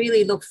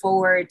 really look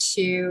forward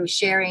to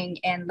sharing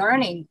and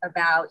learning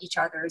about each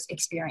other's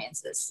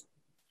experiences.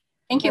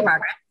 Thank you,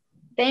 Margaret.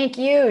 Thank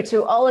you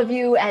to all of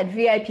you at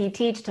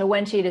VIPTeach, to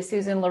Wenchi, to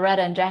Susan,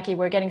 Loretta, and Jackie.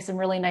 We're getting some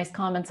really nice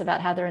comments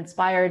about how they're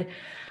inspired,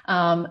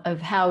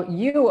 of how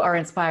you are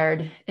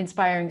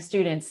inspiring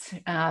students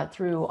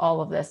through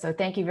all of this. So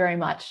thank you very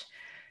much.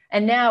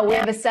 And now we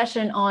have a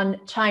session on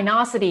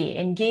Chinosity,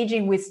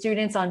 engaging with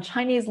students on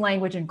Chinese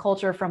language and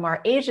culture from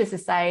our Asia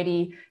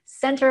Society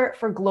Center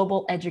for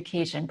Global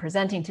Education.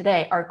 Presenting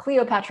today are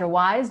Cleopatra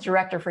Wise,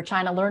 Director for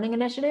China Learning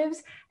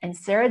Initiatives, and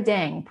Sarah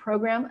Deng,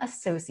 Program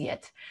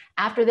Associate.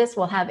 After this,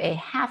 we'll have a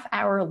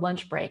half-hour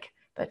lunch break.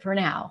 But for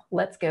now,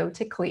 let's go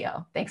to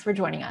Cleo. Thanks for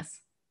joining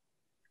us.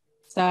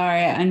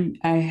 Sorry,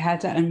 I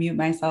had to unmute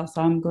myself,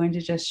 so I'm going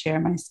to just share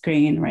my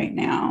screen right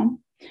now.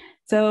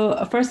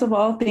 So first of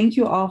all, thank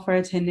you all for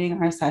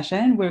attending our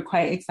session. We're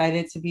quite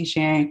excited to be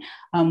sharing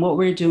what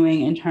we're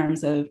doing in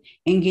terms of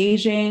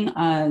engaging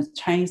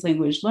Chinese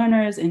language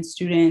learners and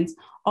students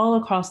all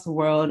across the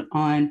world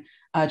on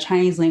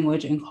Chinese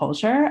language and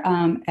culture.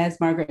 As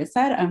Margaret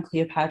said, I'm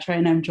Cleopatra,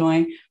 and I'm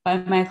joined by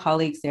my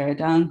colleague Sarah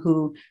Deng,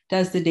 who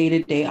does the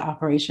day-to-day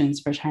operations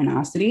for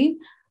Chinosity.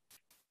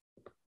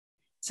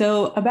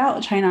 So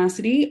about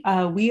Chinosity,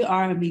 we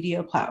are a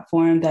media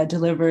platform that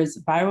delivers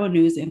viral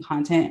news and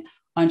content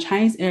on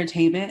Chinese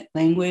entertainment,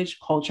 language,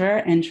 culture,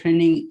 and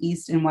trending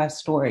East and West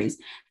stories.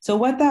 So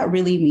what that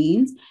really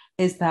means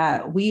is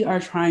that we are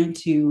trying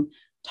to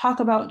talk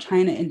about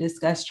China and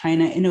discuss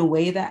China in a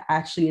way that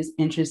actually is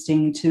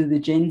interesting to the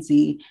Gen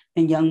Z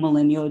and young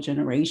millennial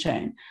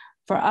generation.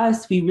 For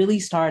us, we really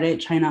started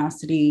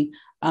Chinosity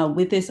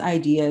with this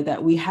idea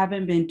that we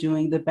haven't been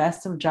doing the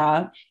best of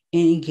job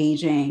in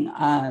engaging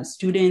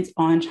students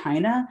on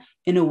China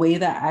in a way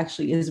that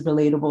actually is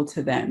relatable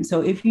to them. So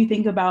if you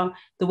think about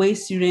the way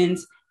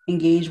students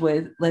engage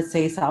with, let's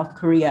say, South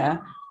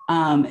Korea,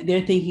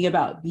 they're thinking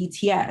about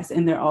BTS,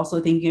 and they're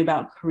also thinking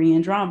about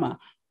Korean drama.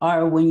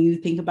 Or when you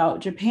think about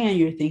Japan,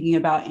 you're thinking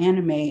about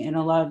anime and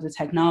a lot of the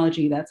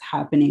technology that's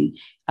happening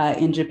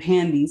in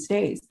Japan these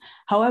days.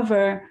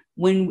 However,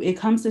 when it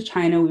comes to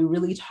China, we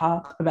really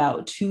talk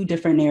about two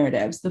different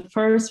narratives. The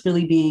first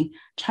really being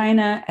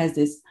China as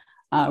this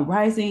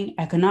rising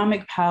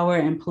economic power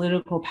and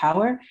political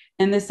power,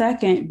 and the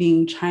second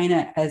being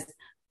China as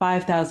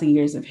 5,000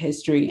 years of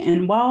history.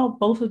 And while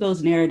both of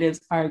those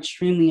narratives are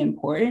extremely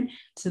important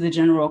to the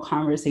general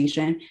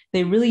conversation,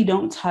 they really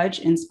don't touch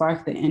and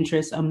spark the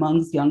interest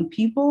amongst young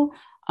people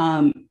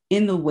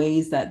in the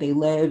ways that they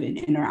live and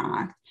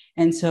interact.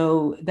 And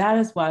so that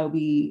is why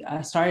we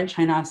started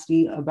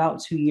Chinosity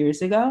about 2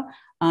 years ago,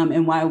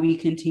 and why we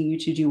continue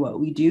to do what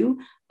we do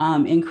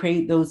and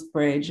create those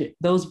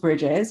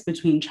bridges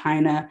between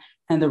China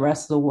and the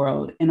rest of the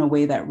world in a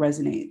way that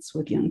resonates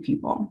with young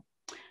people.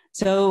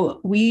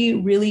 So we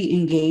really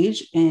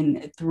engage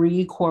in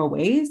 3 core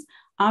ways.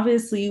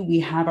 Obviously,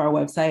 we have our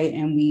website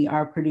and we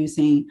are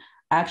producing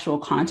actual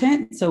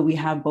content. So we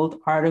have both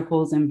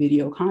articles and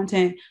video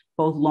content,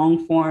 both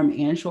long form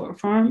and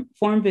short form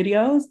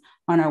videos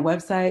on our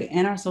website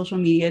and our social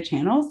media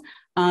channels.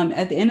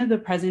 At the end of the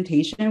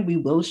presentation, we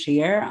will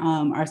share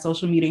our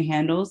social media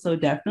handles, so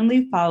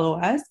definitely follow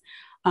us.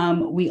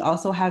 We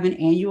also have an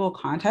annual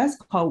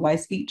contest called Why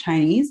Speak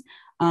Chinese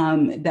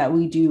that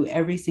we do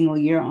every single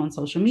year on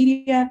social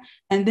media.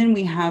 And then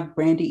we have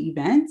branded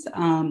events.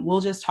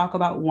 We'll just talk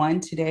about one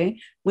today,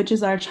 which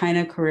is our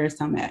China Career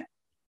Summit.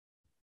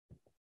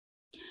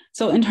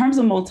 So in terms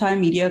of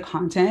multimedia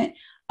content,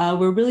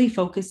 we're really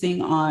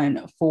focusing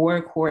on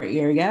 4 core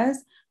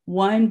areas.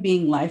 One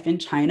being life in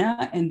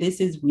China, and this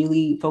is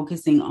really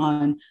focusing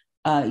on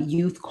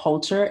youth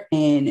culture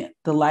and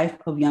the life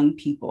of young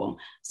people.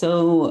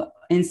 So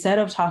instead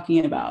of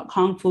talking about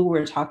Kung Fu,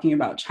 we're talking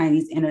about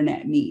Chinese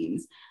internet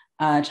memes,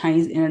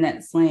 Chinese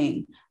internet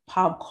slang,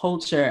 pop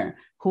culture.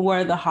 Who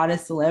are the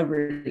hottest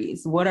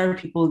celebrities? What are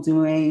people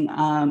doing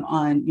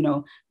on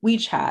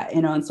WeChat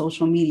and on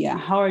social media?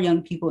 How are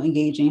young people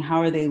engaging? How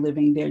are they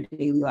living their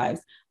daily lives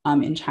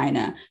in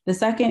China? The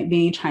second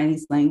being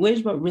Chinese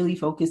language, but really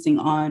focusing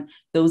on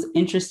those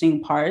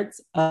interesting parts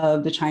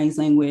of the Chinese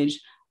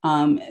language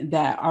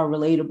that are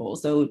relatable.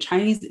 So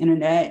Chinese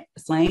internet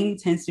slang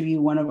tends to be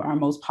one of our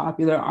most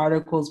popular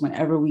articles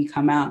whenever we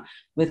come out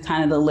with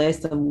kind of the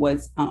list of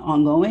what's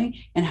ongoing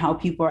and how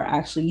people are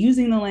actually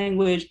using the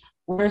language.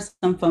 What are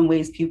some fun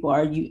ways people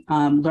are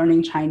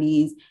learning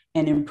Chinese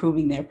and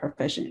improving their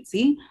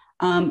proficiency?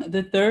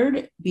 The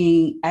third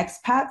being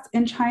expats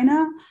in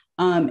China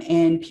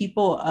and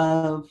people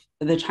of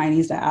the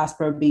Chinese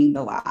diaspora being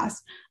the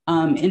last.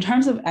 In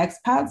terms of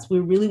expats, we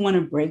really want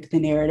to break the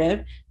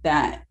narrative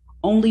that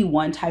only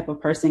one type of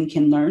person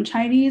can learn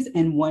Chinese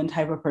and one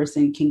type of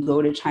person can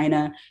go to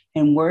China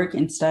and work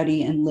and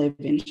study and live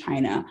in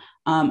China.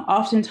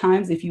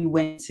 Oftentimes, if you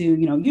went to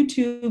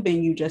YouTube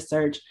and you just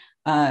search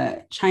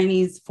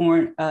Chinese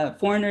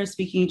foreigners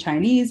speaking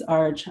Chinese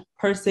or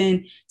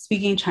person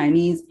speaking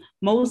Chinese,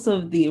 most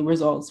of the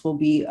results will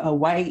be a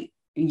white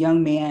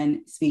young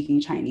man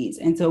speaking Chinese.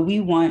 And so we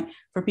want,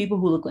 for people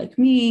who look like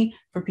me,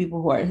 for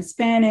people who are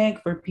Hispanic,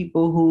 for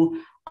people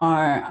who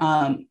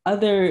are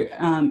other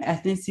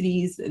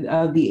ethnicities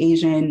of the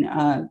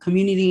Asian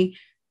community,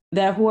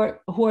 that who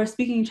are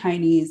speaking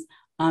Chinese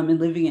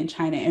and living in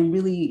China, and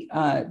really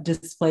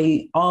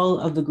display all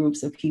of the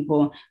groups of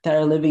people that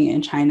are living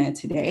in China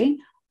today.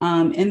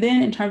 And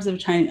then in terms of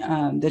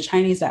China, the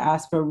Chinese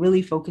diaspora,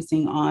 really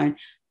focusing on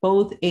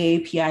both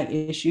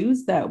AAPI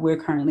issues that we're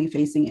currently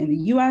facing in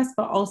the US,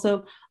 but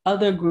also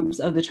other groups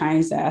of the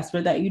Chinese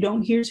diaspora that you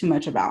don't hear too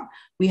much about.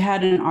 We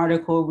had an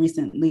article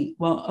recently,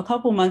 a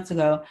couple months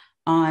ago,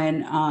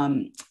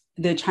 on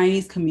the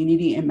Chinese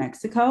community in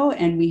Mexico,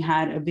 and we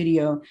had a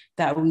video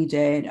that we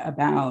did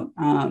about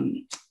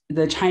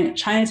the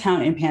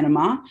Chinatown in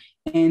Panama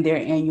and their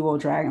annual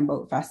Dragon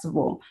Boat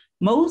Festival.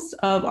 Most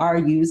of our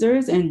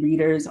users and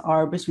readers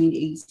are between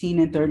 18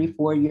 and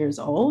 34 years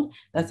old.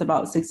 That's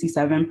about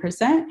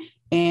 67%.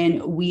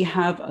 And we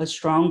have a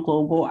strong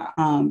global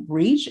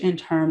reach in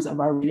terms of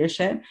our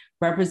readership,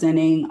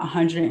 representing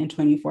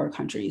 124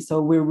 countries.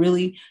 So we're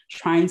really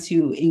trying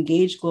to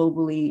engage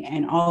globally,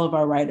 and all of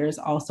our writers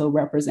also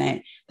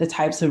represent the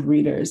types of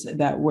readers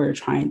that we're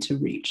trying to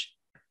reach.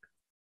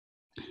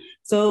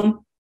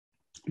 So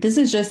this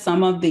is just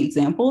some of the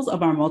examples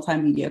of our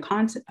multimedia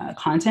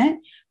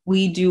content.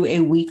 We do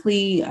a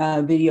weekly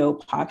video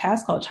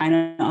podcast called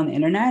China on the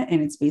Internet,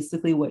 and it's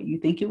basically what you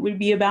think it would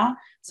be about.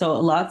 So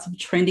lots of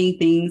trending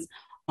things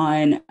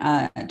on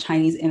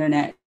Chinese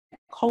internet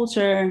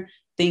culture,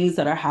 things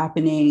that are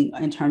happening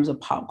in terms of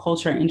pop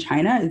culture in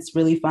China. It's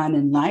really fun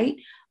and light.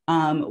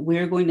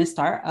 We're going to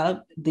start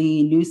up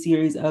the new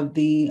series of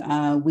the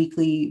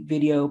weekly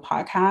video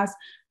podcast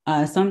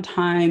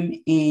sometime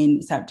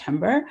in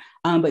September,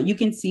 but you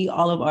can see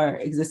all of our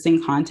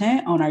existing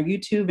content on our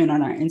YouTube and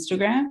on our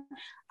Instagram.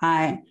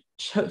 I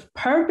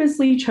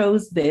purposely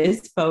chose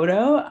this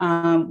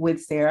photo with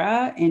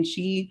Sarah, and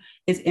she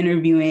is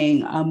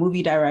interviewing a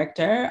movie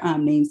director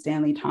named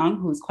Stanley Tong,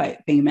 who's quite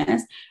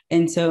famous.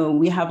 And so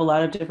we have a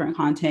lot of different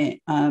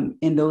content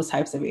in those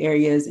types of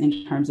areas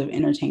in terms of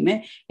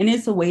entertainment. And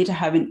it's a way to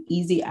have an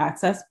easy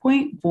access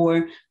point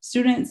for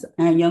students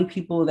and young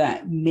people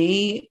that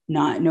may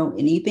not know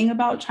anything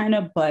about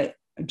China, but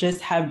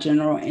just have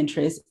general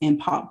interest in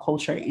pop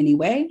culture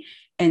anyway.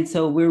 And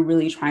so we're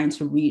really trying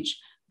to reach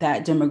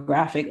that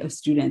demographic of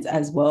students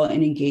as well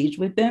and engage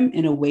with them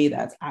in a way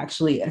that's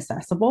actually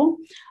accessible.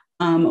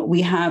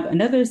 We have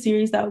another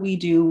series that we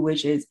do,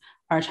 which is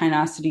our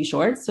Chinosity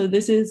shorts. So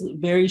this is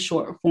very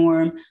short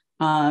form,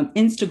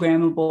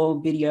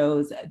 Instagrammable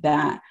videos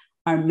that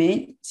are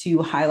meant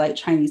to highlight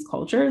Chinese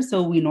culture.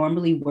 So we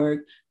normally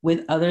work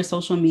with other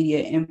social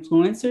media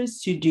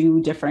influencers to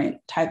do different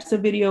types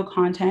of video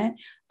content.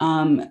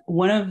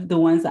 One of the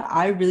ones that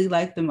I really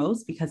like the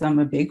most, because I'm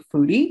a big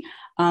foodie,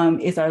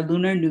 is our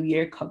Lunar New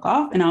Year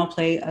cook-off, and I'll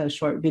play a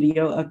short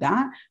video of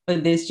that.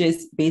 But this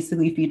just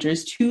basically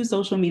features two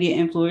social media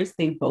influencers.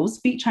 They both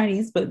speak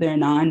Chinese, but they're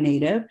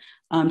non-native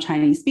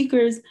Chinese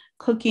speakers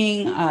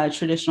cooking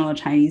traditional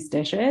Chinese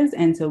dishes.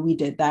 And so we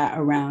did that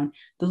around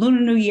the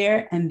Lunar New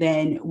Year. And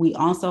then we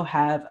also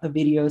have a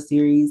video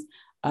series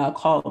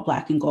called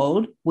Black and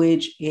Gold,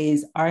 which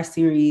is our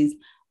series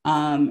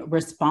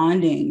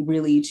responding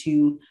really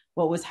to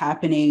what was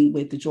happening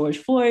with the George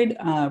Floyd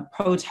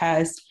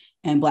protest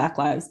and Black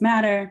Lives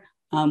Matter,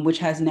 which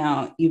has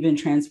now even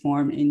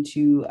transformed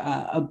into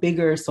a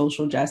bigger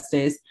social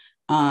justice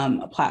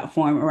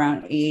platform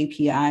around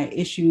AAPI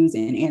issues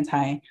and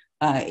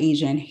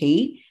anti-Asian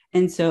hate.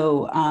 And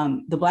so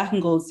the Black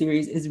and Gold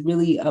series is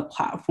really a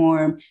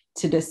platform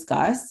to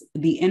discuss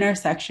the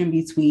intersection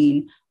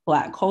between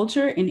Black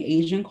culture and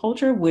Asian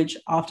culture, which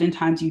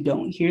oftentimes you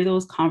don't hear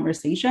those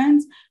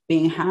conversations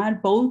being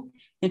had, both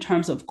in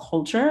terms of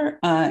culture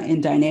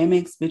and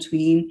dynamics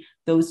between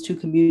those two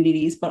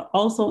communities, but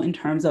also in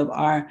terms of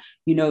our,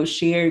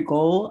 shared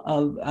goal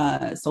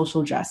of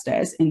social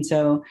justice. And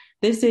so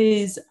this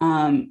is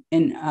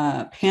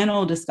a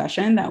panel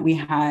discussion that we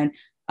had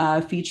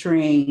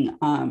featuring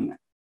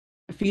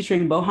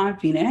Bohan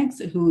Phoenix,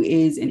 who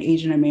is an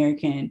Asian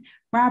American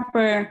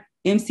rapper,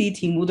 MC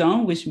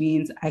Timudong, which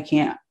means I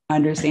can't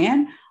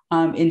understand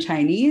in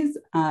Chinese,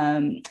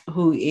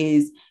 who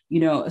is,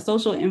 a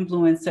social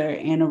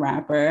influencer and a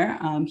rapper.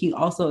 He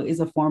also is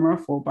a former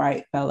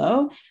Fulbright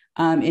Fellow,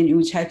 and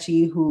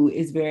Uchechi, who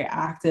is very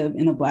active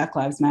in the Black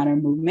Lives Matter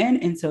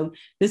movement. And so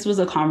this was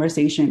a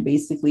conversation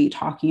basically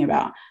talking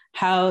about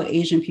how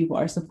Asian people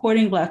are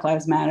supporting Black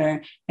Lives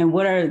Matter and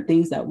what are the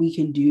things that we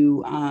can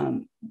do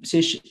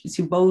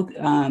to both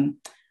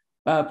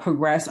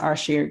progress our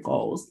shared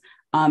goals.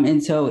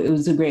 And so it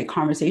was a great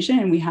conversation,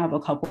 and we have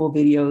a couple of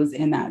videos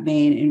in that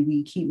vein, and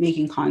we keep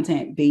making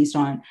content based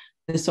on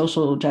the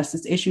social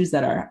justice issues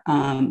that are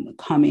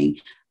coming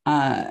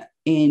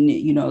in,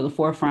 the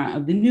forefront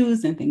of the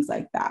news and things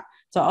like that.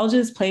 So I'll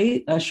just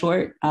play a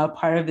short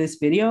part of this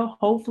video.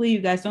 Hopefully you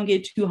guys don't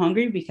get too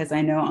hungry, because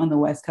I know on the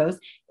West Coast,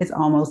 it's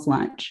almost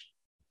lunch.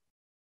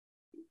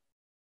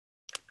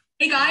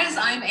 Hey guys,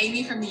 I'm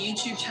Amy from the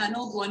YouTube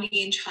channel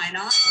Blondie in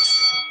China.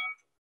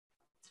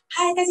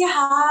 Hi, 大家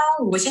好，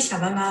我是小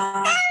妈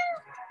妈。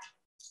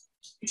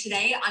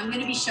 Today, I'm going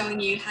to be showing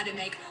you how to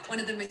make one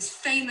of the most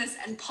famous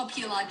and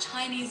popular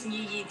Chinese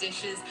New Year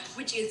dishes,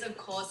 which is, of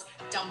course,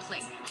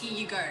 dumpling. Here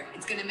you go.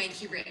 It's going to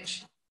make you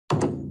rich.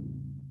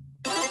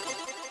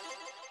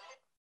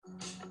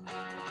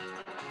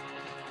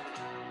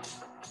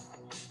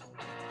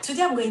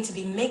 Today I'm going to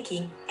be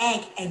making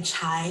egg and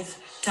chive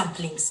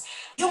dumplings.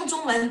 用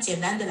中文简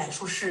单的来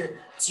说是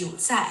韭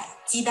菜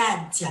鸡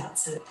蛋饺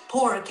子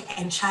pork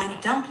and chive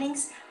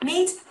dumplings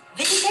made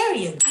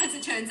vegetarian. As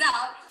it turns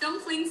out,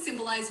 dumplings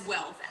symbolize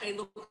wealth. They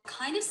look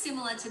kind of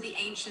similar to the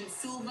ancient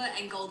silver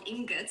and gold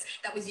ingots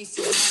that was used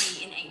as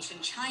money in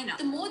ancient China.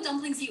 The more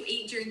dumplings you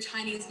eat during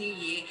Chinese New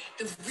Year,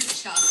 the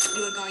richer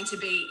you are going to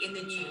be in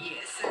the new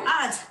year. So,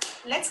 Aunt,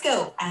 let's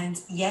go.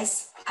 And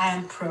yes, I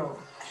am pro.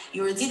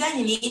 Your dinner,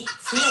 you need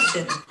 3 of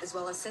them. As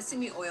well as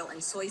sesame oil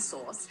and soy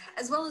sauce,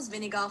 as well as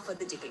vinegar for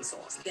the dipping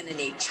sauce. You're going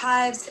to need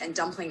chives and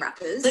dumpling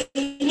wrappers. So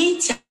you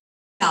need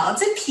饺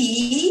子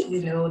皮.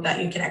 You know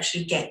that you can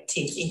actually get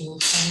it in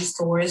Chinese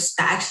stores.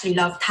 I actually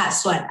love 大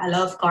蒜. I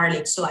love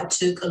garlic, so I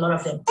took a lot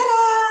of them.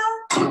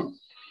 Ta-da!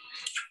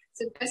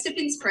 So the first step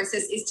in this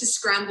process is to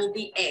scramble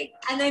the egg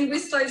and then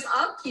whisk those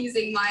up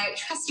using my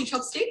trusty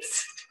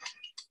chopsticks.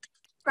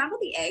 Scramble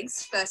the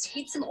eggs. First,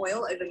 heat some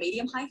oil over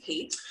medium-high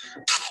heat.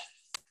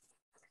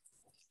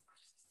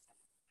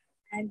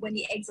 And when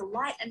the eggs are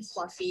light and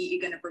fluffy,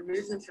 you're going to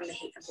remove them from the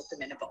heat and put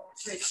them in a bowl.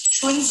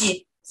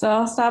 So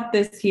I'll stop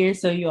this here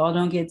so you all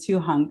don't get too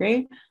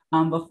hungry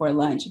before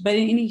lunch. But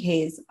in any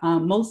case,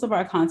 most of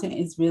our content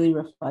is really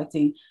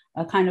reflecting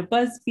a kind of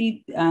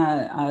BuzzFeed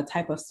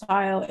type of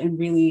style, and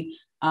really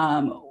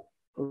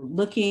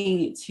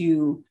looking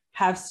to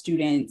have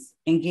students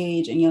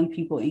engage and young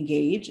people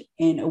engage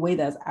in a way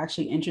that's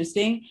actually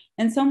interesting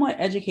and somewhat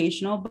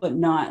educational, but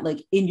not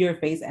like in your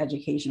face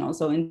educational.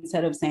 So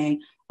instead of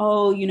saying,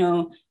 oh,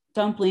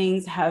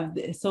 dumplings have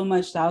so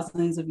much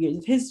thousands of years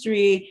of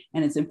history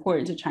and it's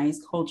important to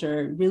Chinese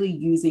culture, really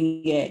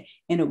using it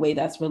in a way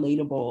that's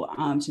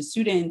relatable to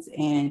students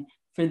and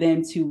for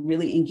them to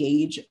really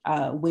engage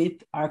with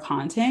our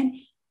content,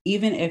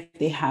 even if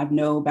they have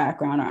no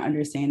background or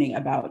understanding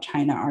about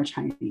China or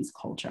Chinese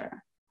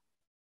culture.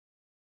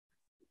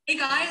 Hey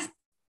guys.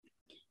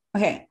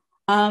 Okay,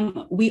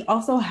 We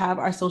also have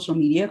our social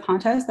media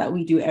contest that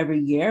we do every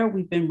year.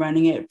 We've been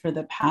running it for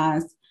the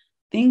past,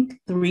 I think,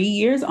 3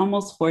 years,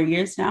 almost 4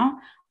 years now.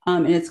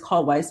 And it's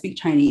called Why Speak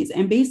Chinese.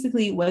 And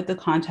basically what the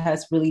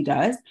contest really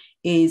does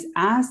is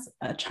ask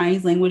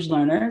Chinese language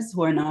learners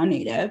who are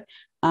non-native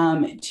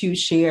to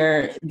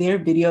share their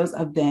videos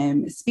of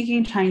them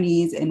speaking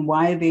Chinese and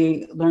why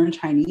they learn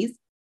Chinese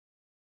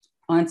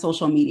on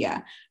social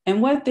media.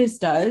 And what this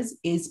does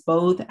is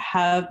both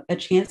have a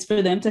chance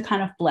for them to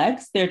kind of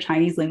flex their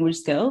Chinese language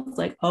skills,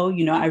 like, oh,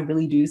 you know, I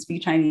really do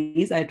speak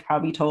Chinese. I'd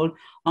probably told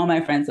all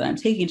my friends that I'm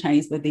taking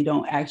Chinese, but they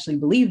don't actually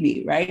believe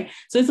me, right?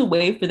 So it's a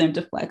way for them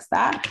to flex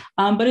that.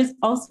 But it's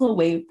also a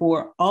way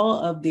for all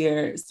of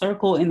their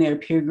circle and their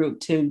peer group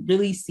to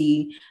really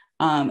see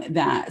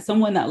that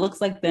someone that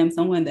looks like them,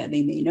 someone that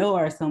they may know,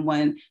 or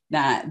someone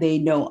that they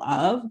know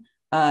of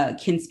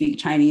can speak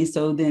Chinese,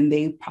 so then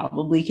they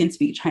probably can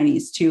speak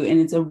Chinese too. And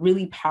it's a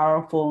really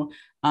powerful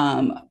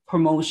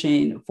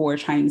promotion for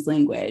Chinese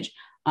language.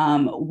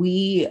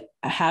 We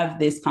have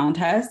this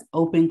contest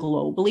open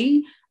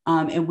globally,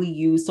 and we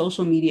use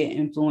social media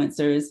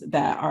influencers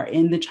that are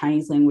in the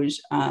Chinese language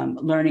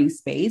learning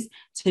space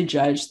to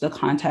judge the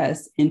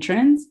contest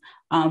entrants,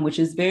 which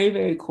is very,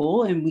 very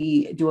cool. And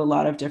we do a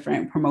lot of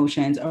different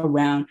promotions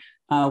around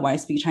Why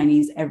Speak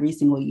Chinese every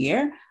single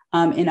year.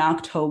 In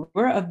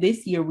October of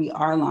this year, we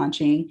are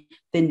launching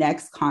the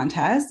next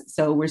contest.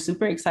 So we're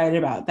super excited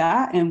about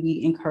that. And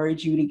we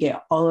encourage you to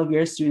get all of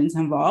your students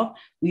involved.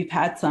 We've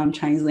had some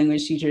Chinese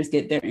language teachers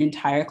get their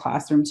entire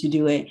classroom to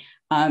do it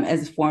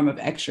as a form of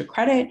extra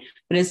credit,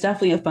 but it's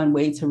definitely a fun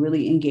way to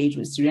really engage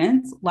with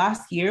students.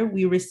 Last year,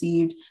 we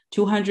received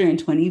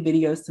 220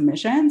 video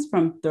submissions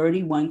from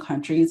 31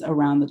 countries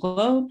around the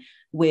globe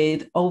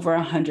with over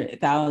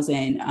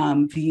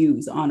 100,000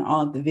 views on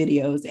all of the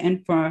videos.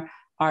 And for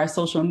our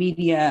social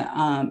media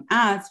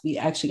ads, we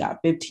actually got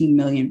 15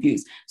 million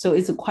views. So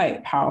it's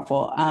quite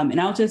powerful. And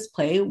I'll just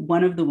play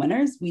one of the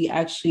winners. We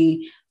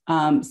actually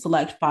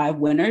select 5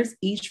 winners,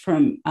 each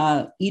from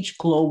each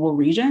global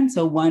region.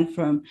 So one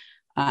from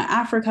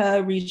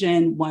Africa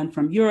region, one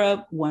from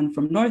Europe, one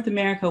from North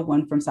America,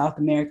 one from South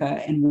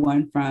America, and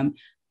one from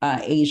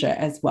Asia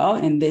as well.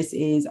 And this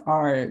is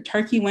our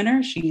Turkey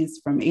winner. She's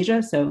from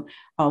Asia. So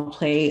I'll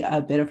play a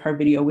bit of her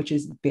video, which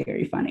is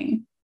very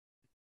funny.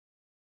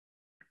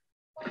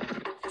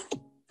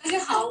 大家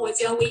好，我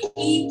叫魏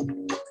一。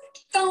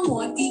当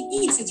我第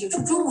一次接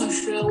触中文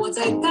时，我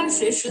在大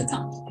学食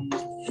堂。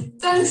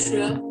当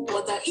时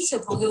我的一些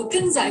朋友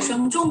正在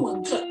上中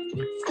文课，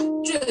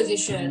这就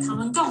是他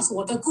们告诉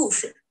我的故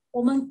事。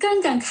我们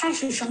刚刚开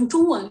始上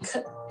中文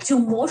课，就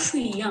魔术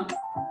一样。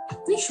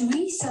那什么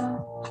意思啊？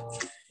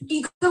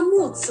一个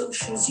木字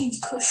是进一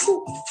棵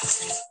树，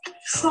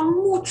双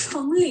木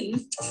成林，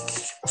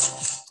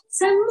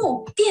三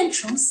木变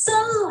成森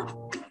了。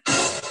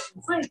不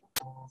会吧？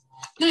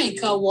那一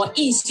刻我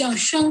印象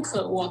深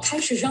刻，我开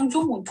始上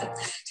中文课。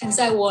现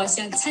在我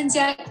想参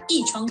加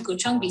一场歌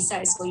唱比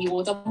赛，所以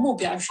我的目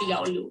标是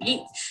要努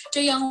力，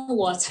这样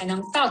我才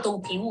能打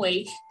动评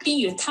委，并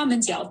与他们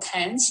交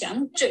谈。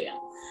像这样，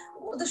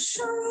我的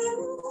声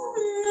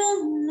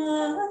音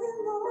能爱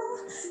我，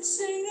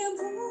谁也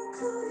不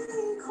可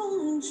以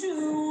控制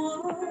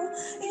我，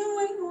因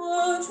为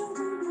我绝对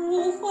不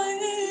会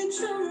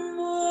沉默，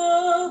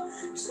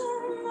沉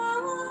默。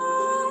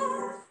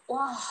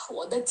哇，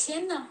我的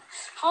天哪，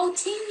好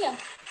听呀！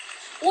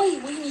我以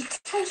为你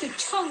开始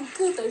唱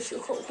歌的时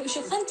候会是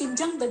很紧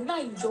张的那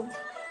一种，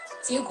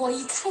结果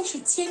一开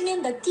始前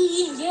面的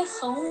低音也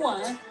很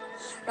稳，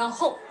然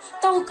后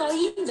到高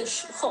音的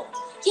时候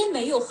也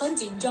没有很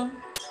紧张，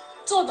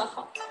做得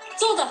好，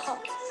做得好！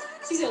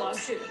谢谢老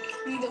师，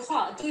你的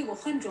话对我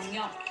很重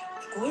要。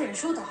国人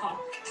说得好，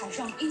台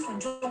上1分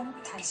钟，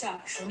台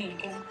下10年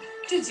功，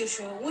这就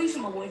是为什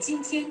么我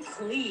今天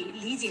可以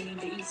理解你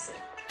的意思。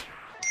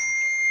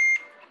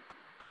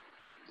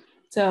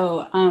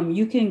So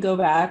you can go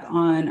back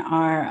on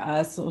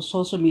our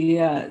social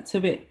media to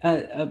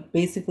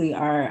basically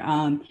our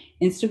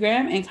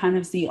Instagram and kind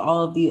of see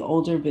all of the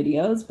older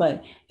videos,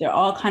 but they're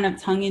all kind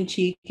of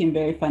tongue-in-cheek and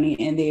very funny,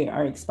 and they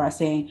are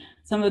expressing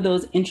some of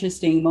those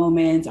interesting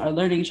moments, are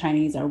learning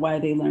Chinese, or why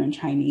they learn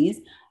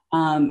Chinese.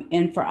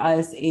 And for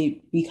us,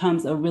 it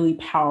becomes a really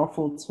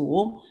powerful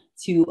tool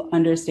to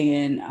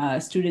understand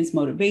students'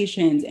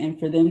 motivations and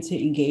for them to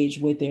engage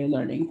with their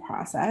learning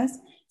process.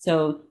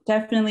 So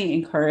definitely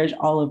encourage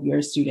all of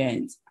your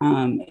students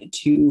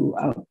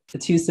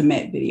to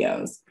submit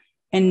videos.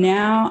 And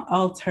now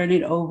I'll turn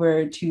it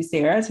over to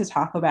Sarah to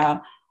talk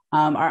about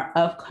our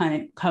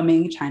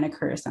upcoming China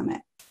Career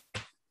Summit.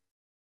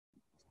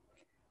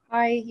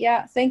 Hi,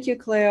 yeah, thank you,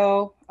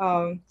 Cleo.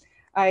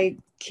 I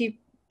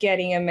keep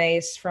getting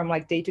amazed from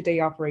like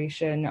day-to-day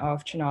operation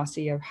of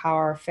Chinosity of how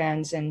our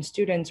fans and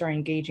students are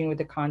engaging with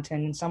the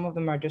content, and some of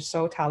them are just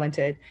so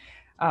talented.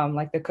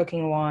 Like the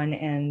cooking one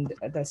and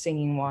the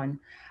singing one.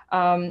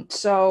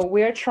 So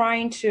we're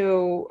trying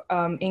to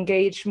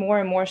engage more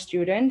and more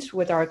students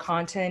with our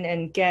content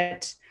and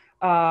get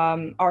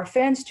our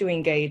fans to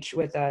engage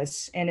with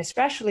us. And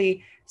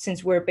especially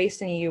since we're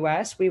based in the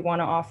US, we want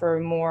to offer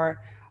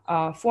more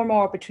formal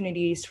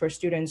opportunities for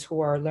students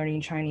who are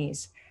learning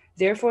Chinese.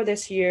 Therefore,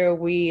 this year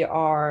we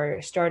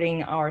are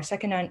starting our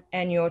second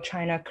annual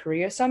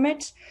China-Korea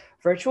Summit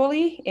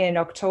virtually in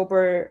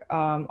October.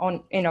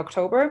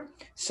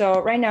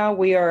 So right now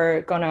we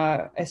are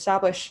gonna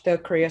establish the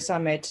Korea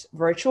Summit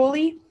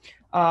virtually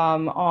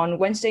on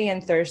Wednesday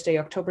and Thursday,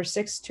 October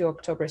 6th to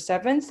October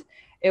 7th.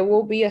 It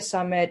will be a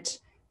summit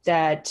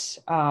that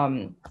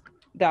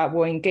that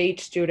will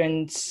engage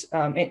students,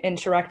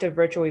 interactive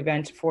virtual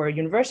event for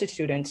university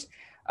students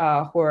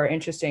who are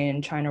interested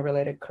in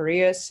China-related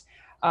careers.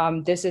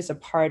 This is a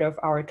part of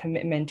our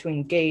commitment to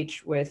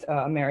engage with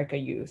America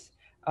youth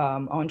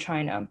on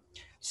China.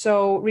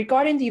 So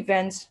regarding the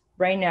events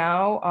right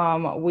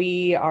now,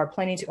 we are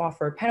planning to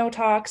offer panel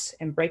talks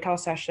and breakout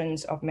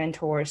sessions of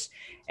mentors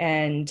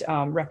and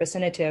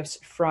representatives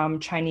from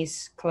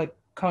Chinese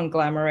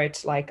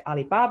conglomerates like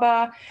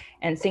Alibaba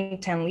and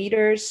think tank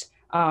leaders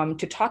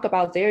to talk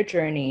about their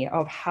journey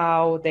of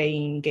how they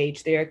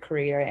engage their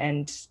career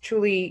and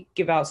truly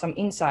give out some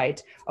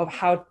insight of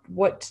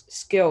what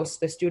skills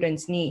the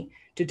students need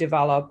to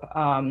develop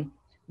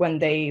when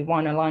they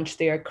want to launch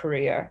their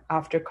career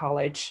after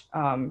college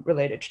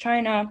related to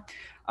China.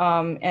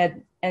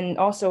 And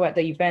also at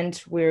the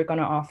event, we're going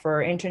to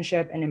offer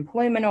internship and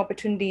employment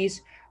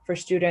opportunities for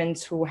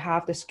students who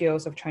have the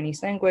skills of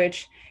Chinese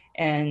language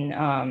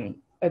and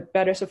a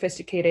better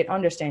sophisticated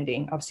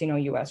understanding of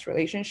Sino-US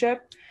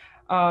relationship.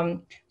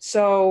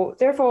 So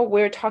therefore,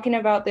 we're talking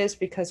about this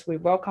because we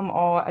welcome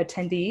all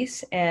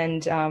attendees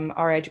and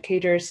our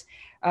educators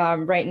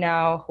right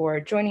now who are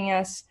joining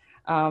us,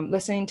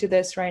 listening to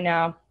this right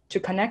now, to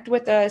connect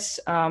with us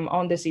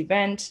on this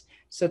event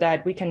so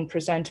that we can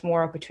present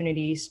more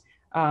opportunities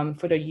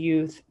for the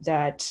youth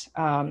that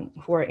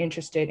who are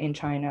interested in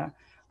China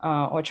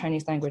or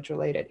Chinese language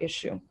related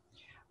issue.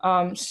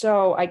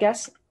 So I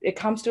guess it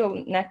comes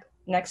to the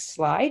next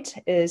slide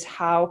is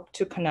how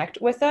to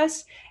connect with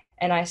us.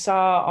 And I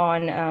saw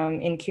on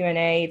in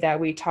Q&A that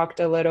we talked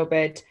a little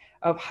bit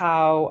of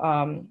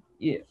how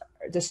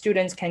the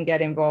students can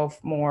get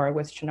involved more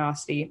with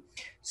Chinosity.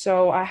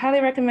 So I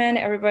highly recommend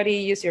everybody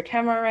use your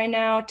camera right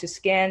now to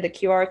scan the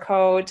QR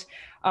code.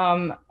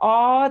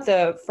 All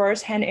the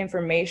firsthand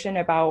information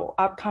about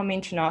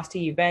upcoming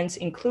Chinosity events,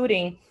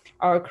 including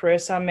our Career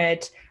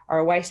Summit,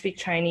 our Why Speak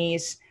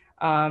Chinese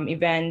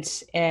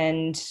event,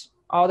 and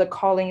all the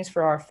callings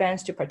for our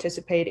fans to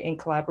participate in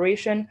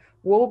collaboration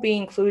will be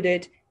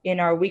included in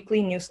our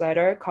weekly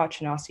newsletter called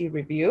Chinosity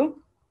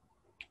Review.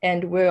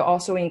 And we'll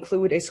also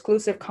include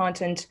exclusive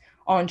content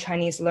on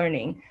Chinese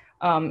learning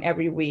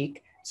every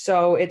week.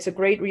 So it's a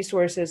great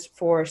resources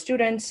for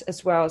students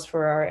as well as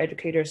for our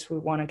educators who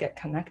want to get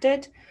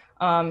connected.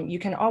 You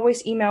can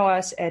always email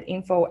us at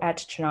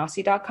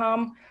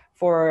info@chinosity.com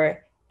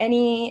for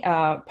any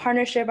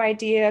partnership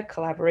idea,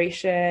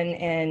 collaboration,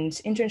 and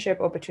internship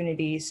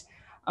opportunities.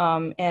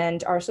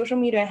 And our social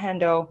media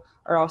handle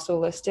are also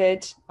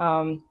listed.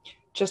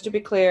 Just to be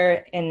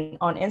clear,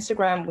 on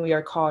Instagram, we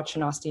are called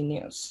Chinosity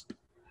News.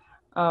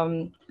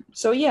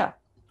 So yeah,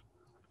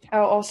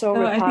 I'll also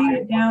reply. I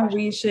think now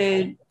we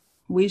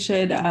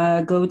should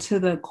go to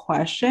the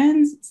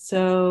questions.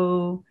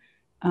 So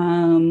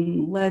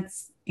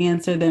let's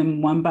answer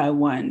them one by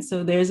one.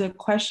 So there's a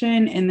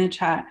question in the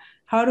chat.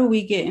 How do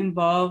we get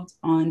involved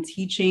on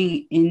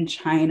teaching in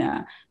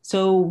China?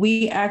 So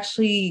we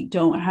actually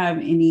don't have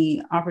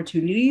any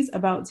opportunities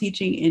about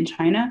teaching in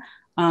China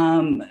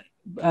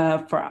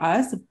for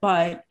us,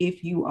 but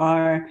if you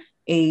are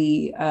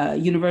a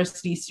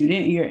university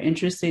student, you're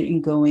interested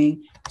in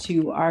going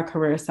to our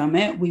Career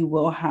Summit, we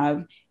will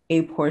have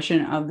a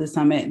portion of the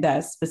summit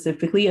that's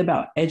specifically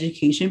about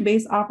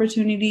education-based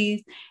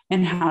opportunities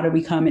and how to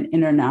become an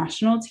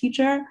international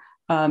teacher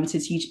to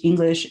teach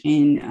English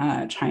in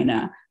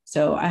China.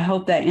 So I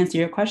hope that answered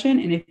your question.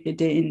 And if it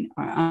didn't,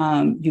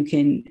 you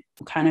can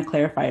kind of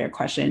clarify your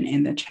question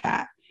in the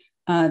chat.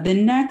 The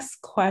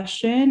next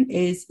question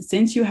is,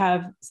 since you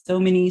have so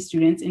many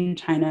students in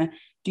China,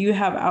 do you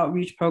have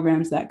outreach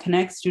programs that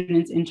connect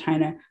students in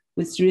China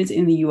with students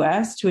in the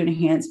US to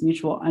enhance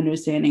mutual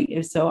understanding?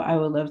 If so, I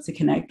would love to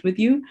connect with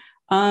you.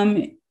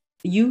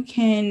 You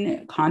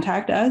can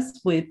contact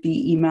us with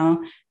the email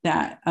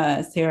that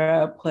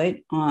Sarah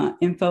put on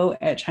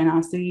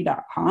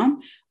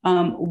info@chinosity.com.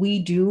 We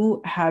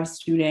do have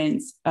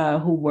students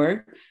who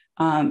work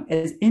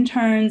as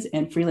interns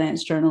and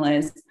freelance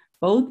journalists,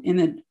 both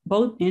in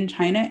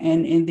China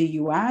and in the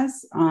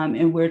US.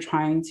 And we're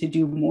trying to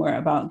do more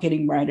about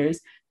getting writers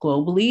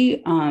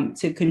globally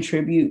to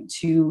contribute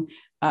to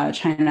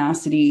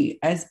Chinosity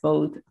as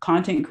both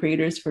content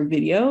creators for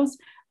videos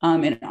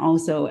and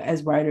also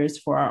as writers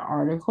for our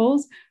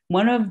articles.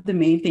 One of the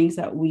main things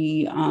that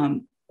we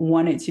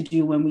wanted to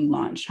do when we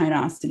launched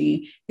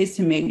Chinosity is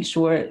to make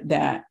sure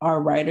that our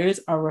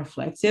writers are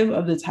reflective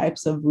of the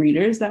types of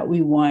readers that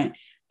we want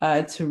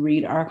to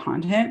read our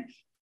content.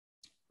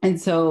 And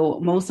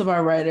so most of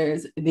our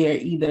writers, they're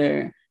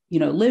either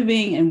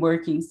living and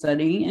working,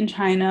 studying in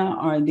China,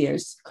 or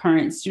there's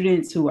current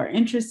students who are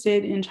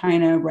interested in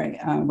China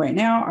right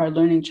now, are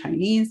learning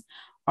Chinese,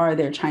 Are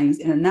there Chinese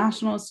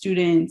international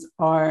students?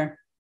 Are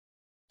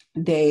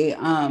they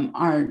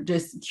are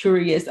just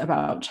curious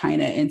about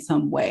China in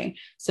some way?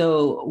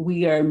 So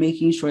we are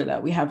making sure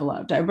that we have a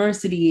lot of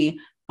diversity,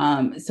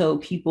 so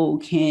people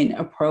can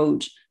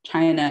approach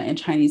China and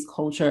Chinese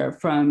culture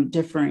from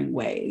differing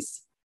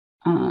ways.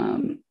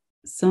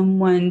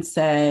 Someone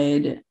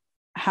said,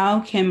 how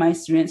can my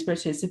students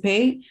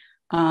participate?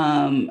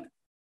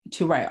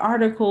 To write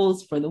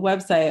articles for the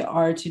website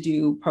or to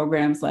do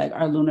programs like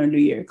our Lunar New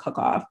Year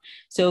cook-off.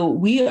 So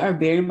we are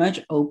very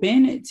much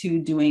open to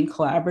doing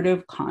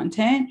collaborative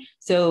content.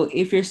 So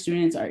if your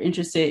students are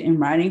interested in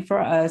writing for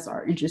us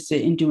or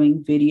interested in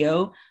doing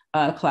video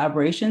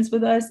collaborations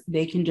with us,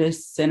 they can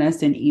just send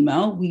us an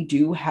email. We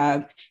do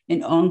have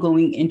an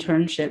ongoing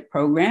internship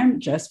program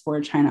just for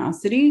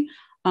Chinosity.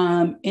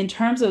 In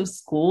terms of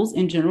schools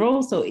in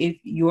general, so if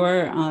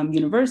your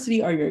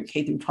university or your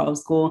K through 12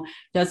 school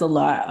does a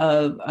lot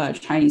of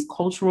Chinese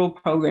cultural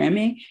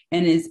programming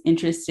and is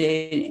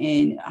interested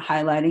in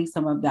highlighting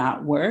some of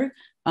that work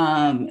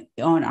on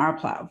our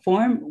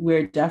platform,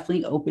 we're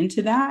definitely open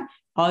to that.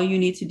 All you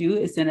need to do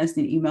is send us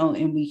an email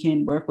and we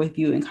can work with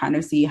you and kind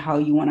of see how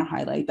you want to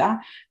highlight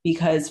that.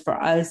 Because for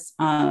us,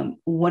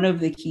 one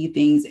of the key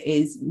things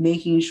is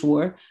making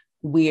sure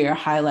we're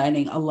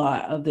highlighting a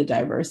lot of the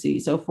diversity.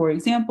 So for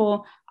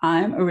example,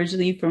 I'm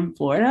originally from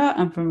Florida.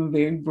 I'm from a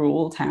very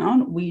rural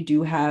town. We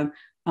do have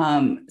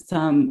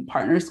some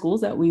partner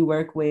schools that we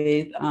work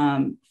with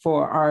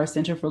for our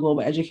Center for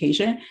Global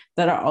Education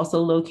that are also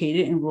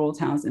located in rural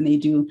towns, and they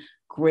do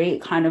great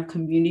kind of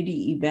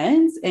community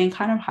events, and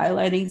kind of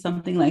highlighting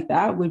something like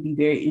that would be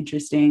very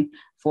interesting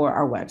for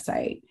our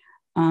website.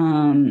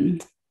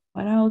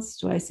 What else?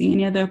 Do I see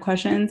any other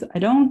questions? I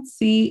don't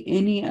see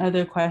any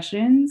other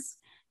questions.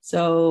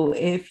 So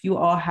if you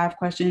all have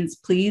questions,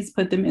 please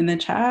put them in the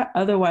chat.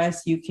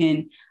 Otherwise, you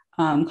can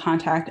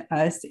contact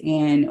us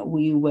and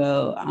we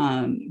will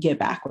get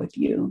back with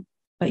you.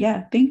 But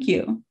yeah, thank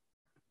you.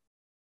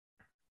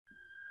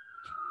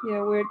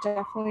 Yeah, we're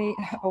definitely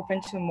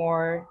open to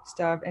more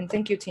stuff. And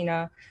thank you,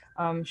 Tina.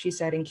 She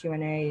said in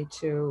Q&A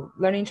to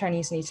learning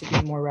Chinese needs to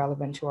be more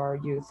relevant to our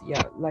youth.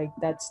 Yeah, like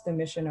that's the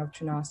mission of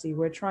Chinosity.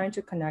 We're trying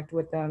to connect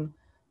with them,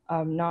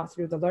 not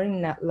through the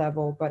learning net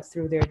level, but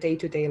through their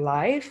day-to-day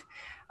life.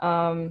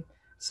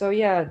 So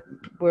yeah,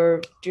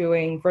 we're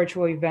doing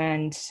virtual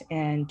events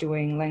and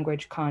doing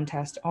language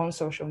contests on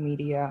social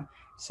media,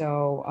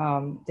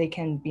 so they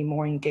can be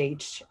more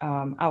engaged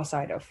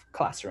outside of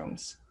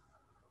classrooms.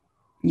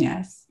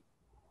 Yes.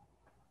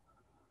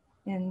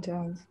 And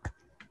so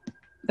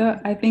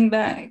I think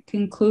that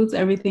concludes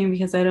everything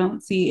because I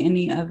don't see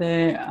any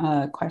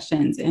other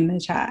questions in the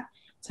chat.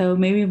 So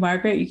maybe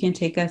Margaret, you can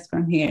take us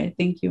from here.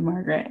 Thank you,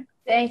 Margaret.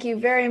 Thank you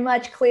very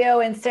much,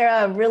 Cleo and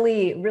Sarah.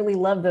 Really, really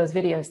love those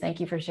videos. Thank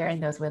you for sharing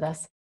those with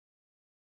us.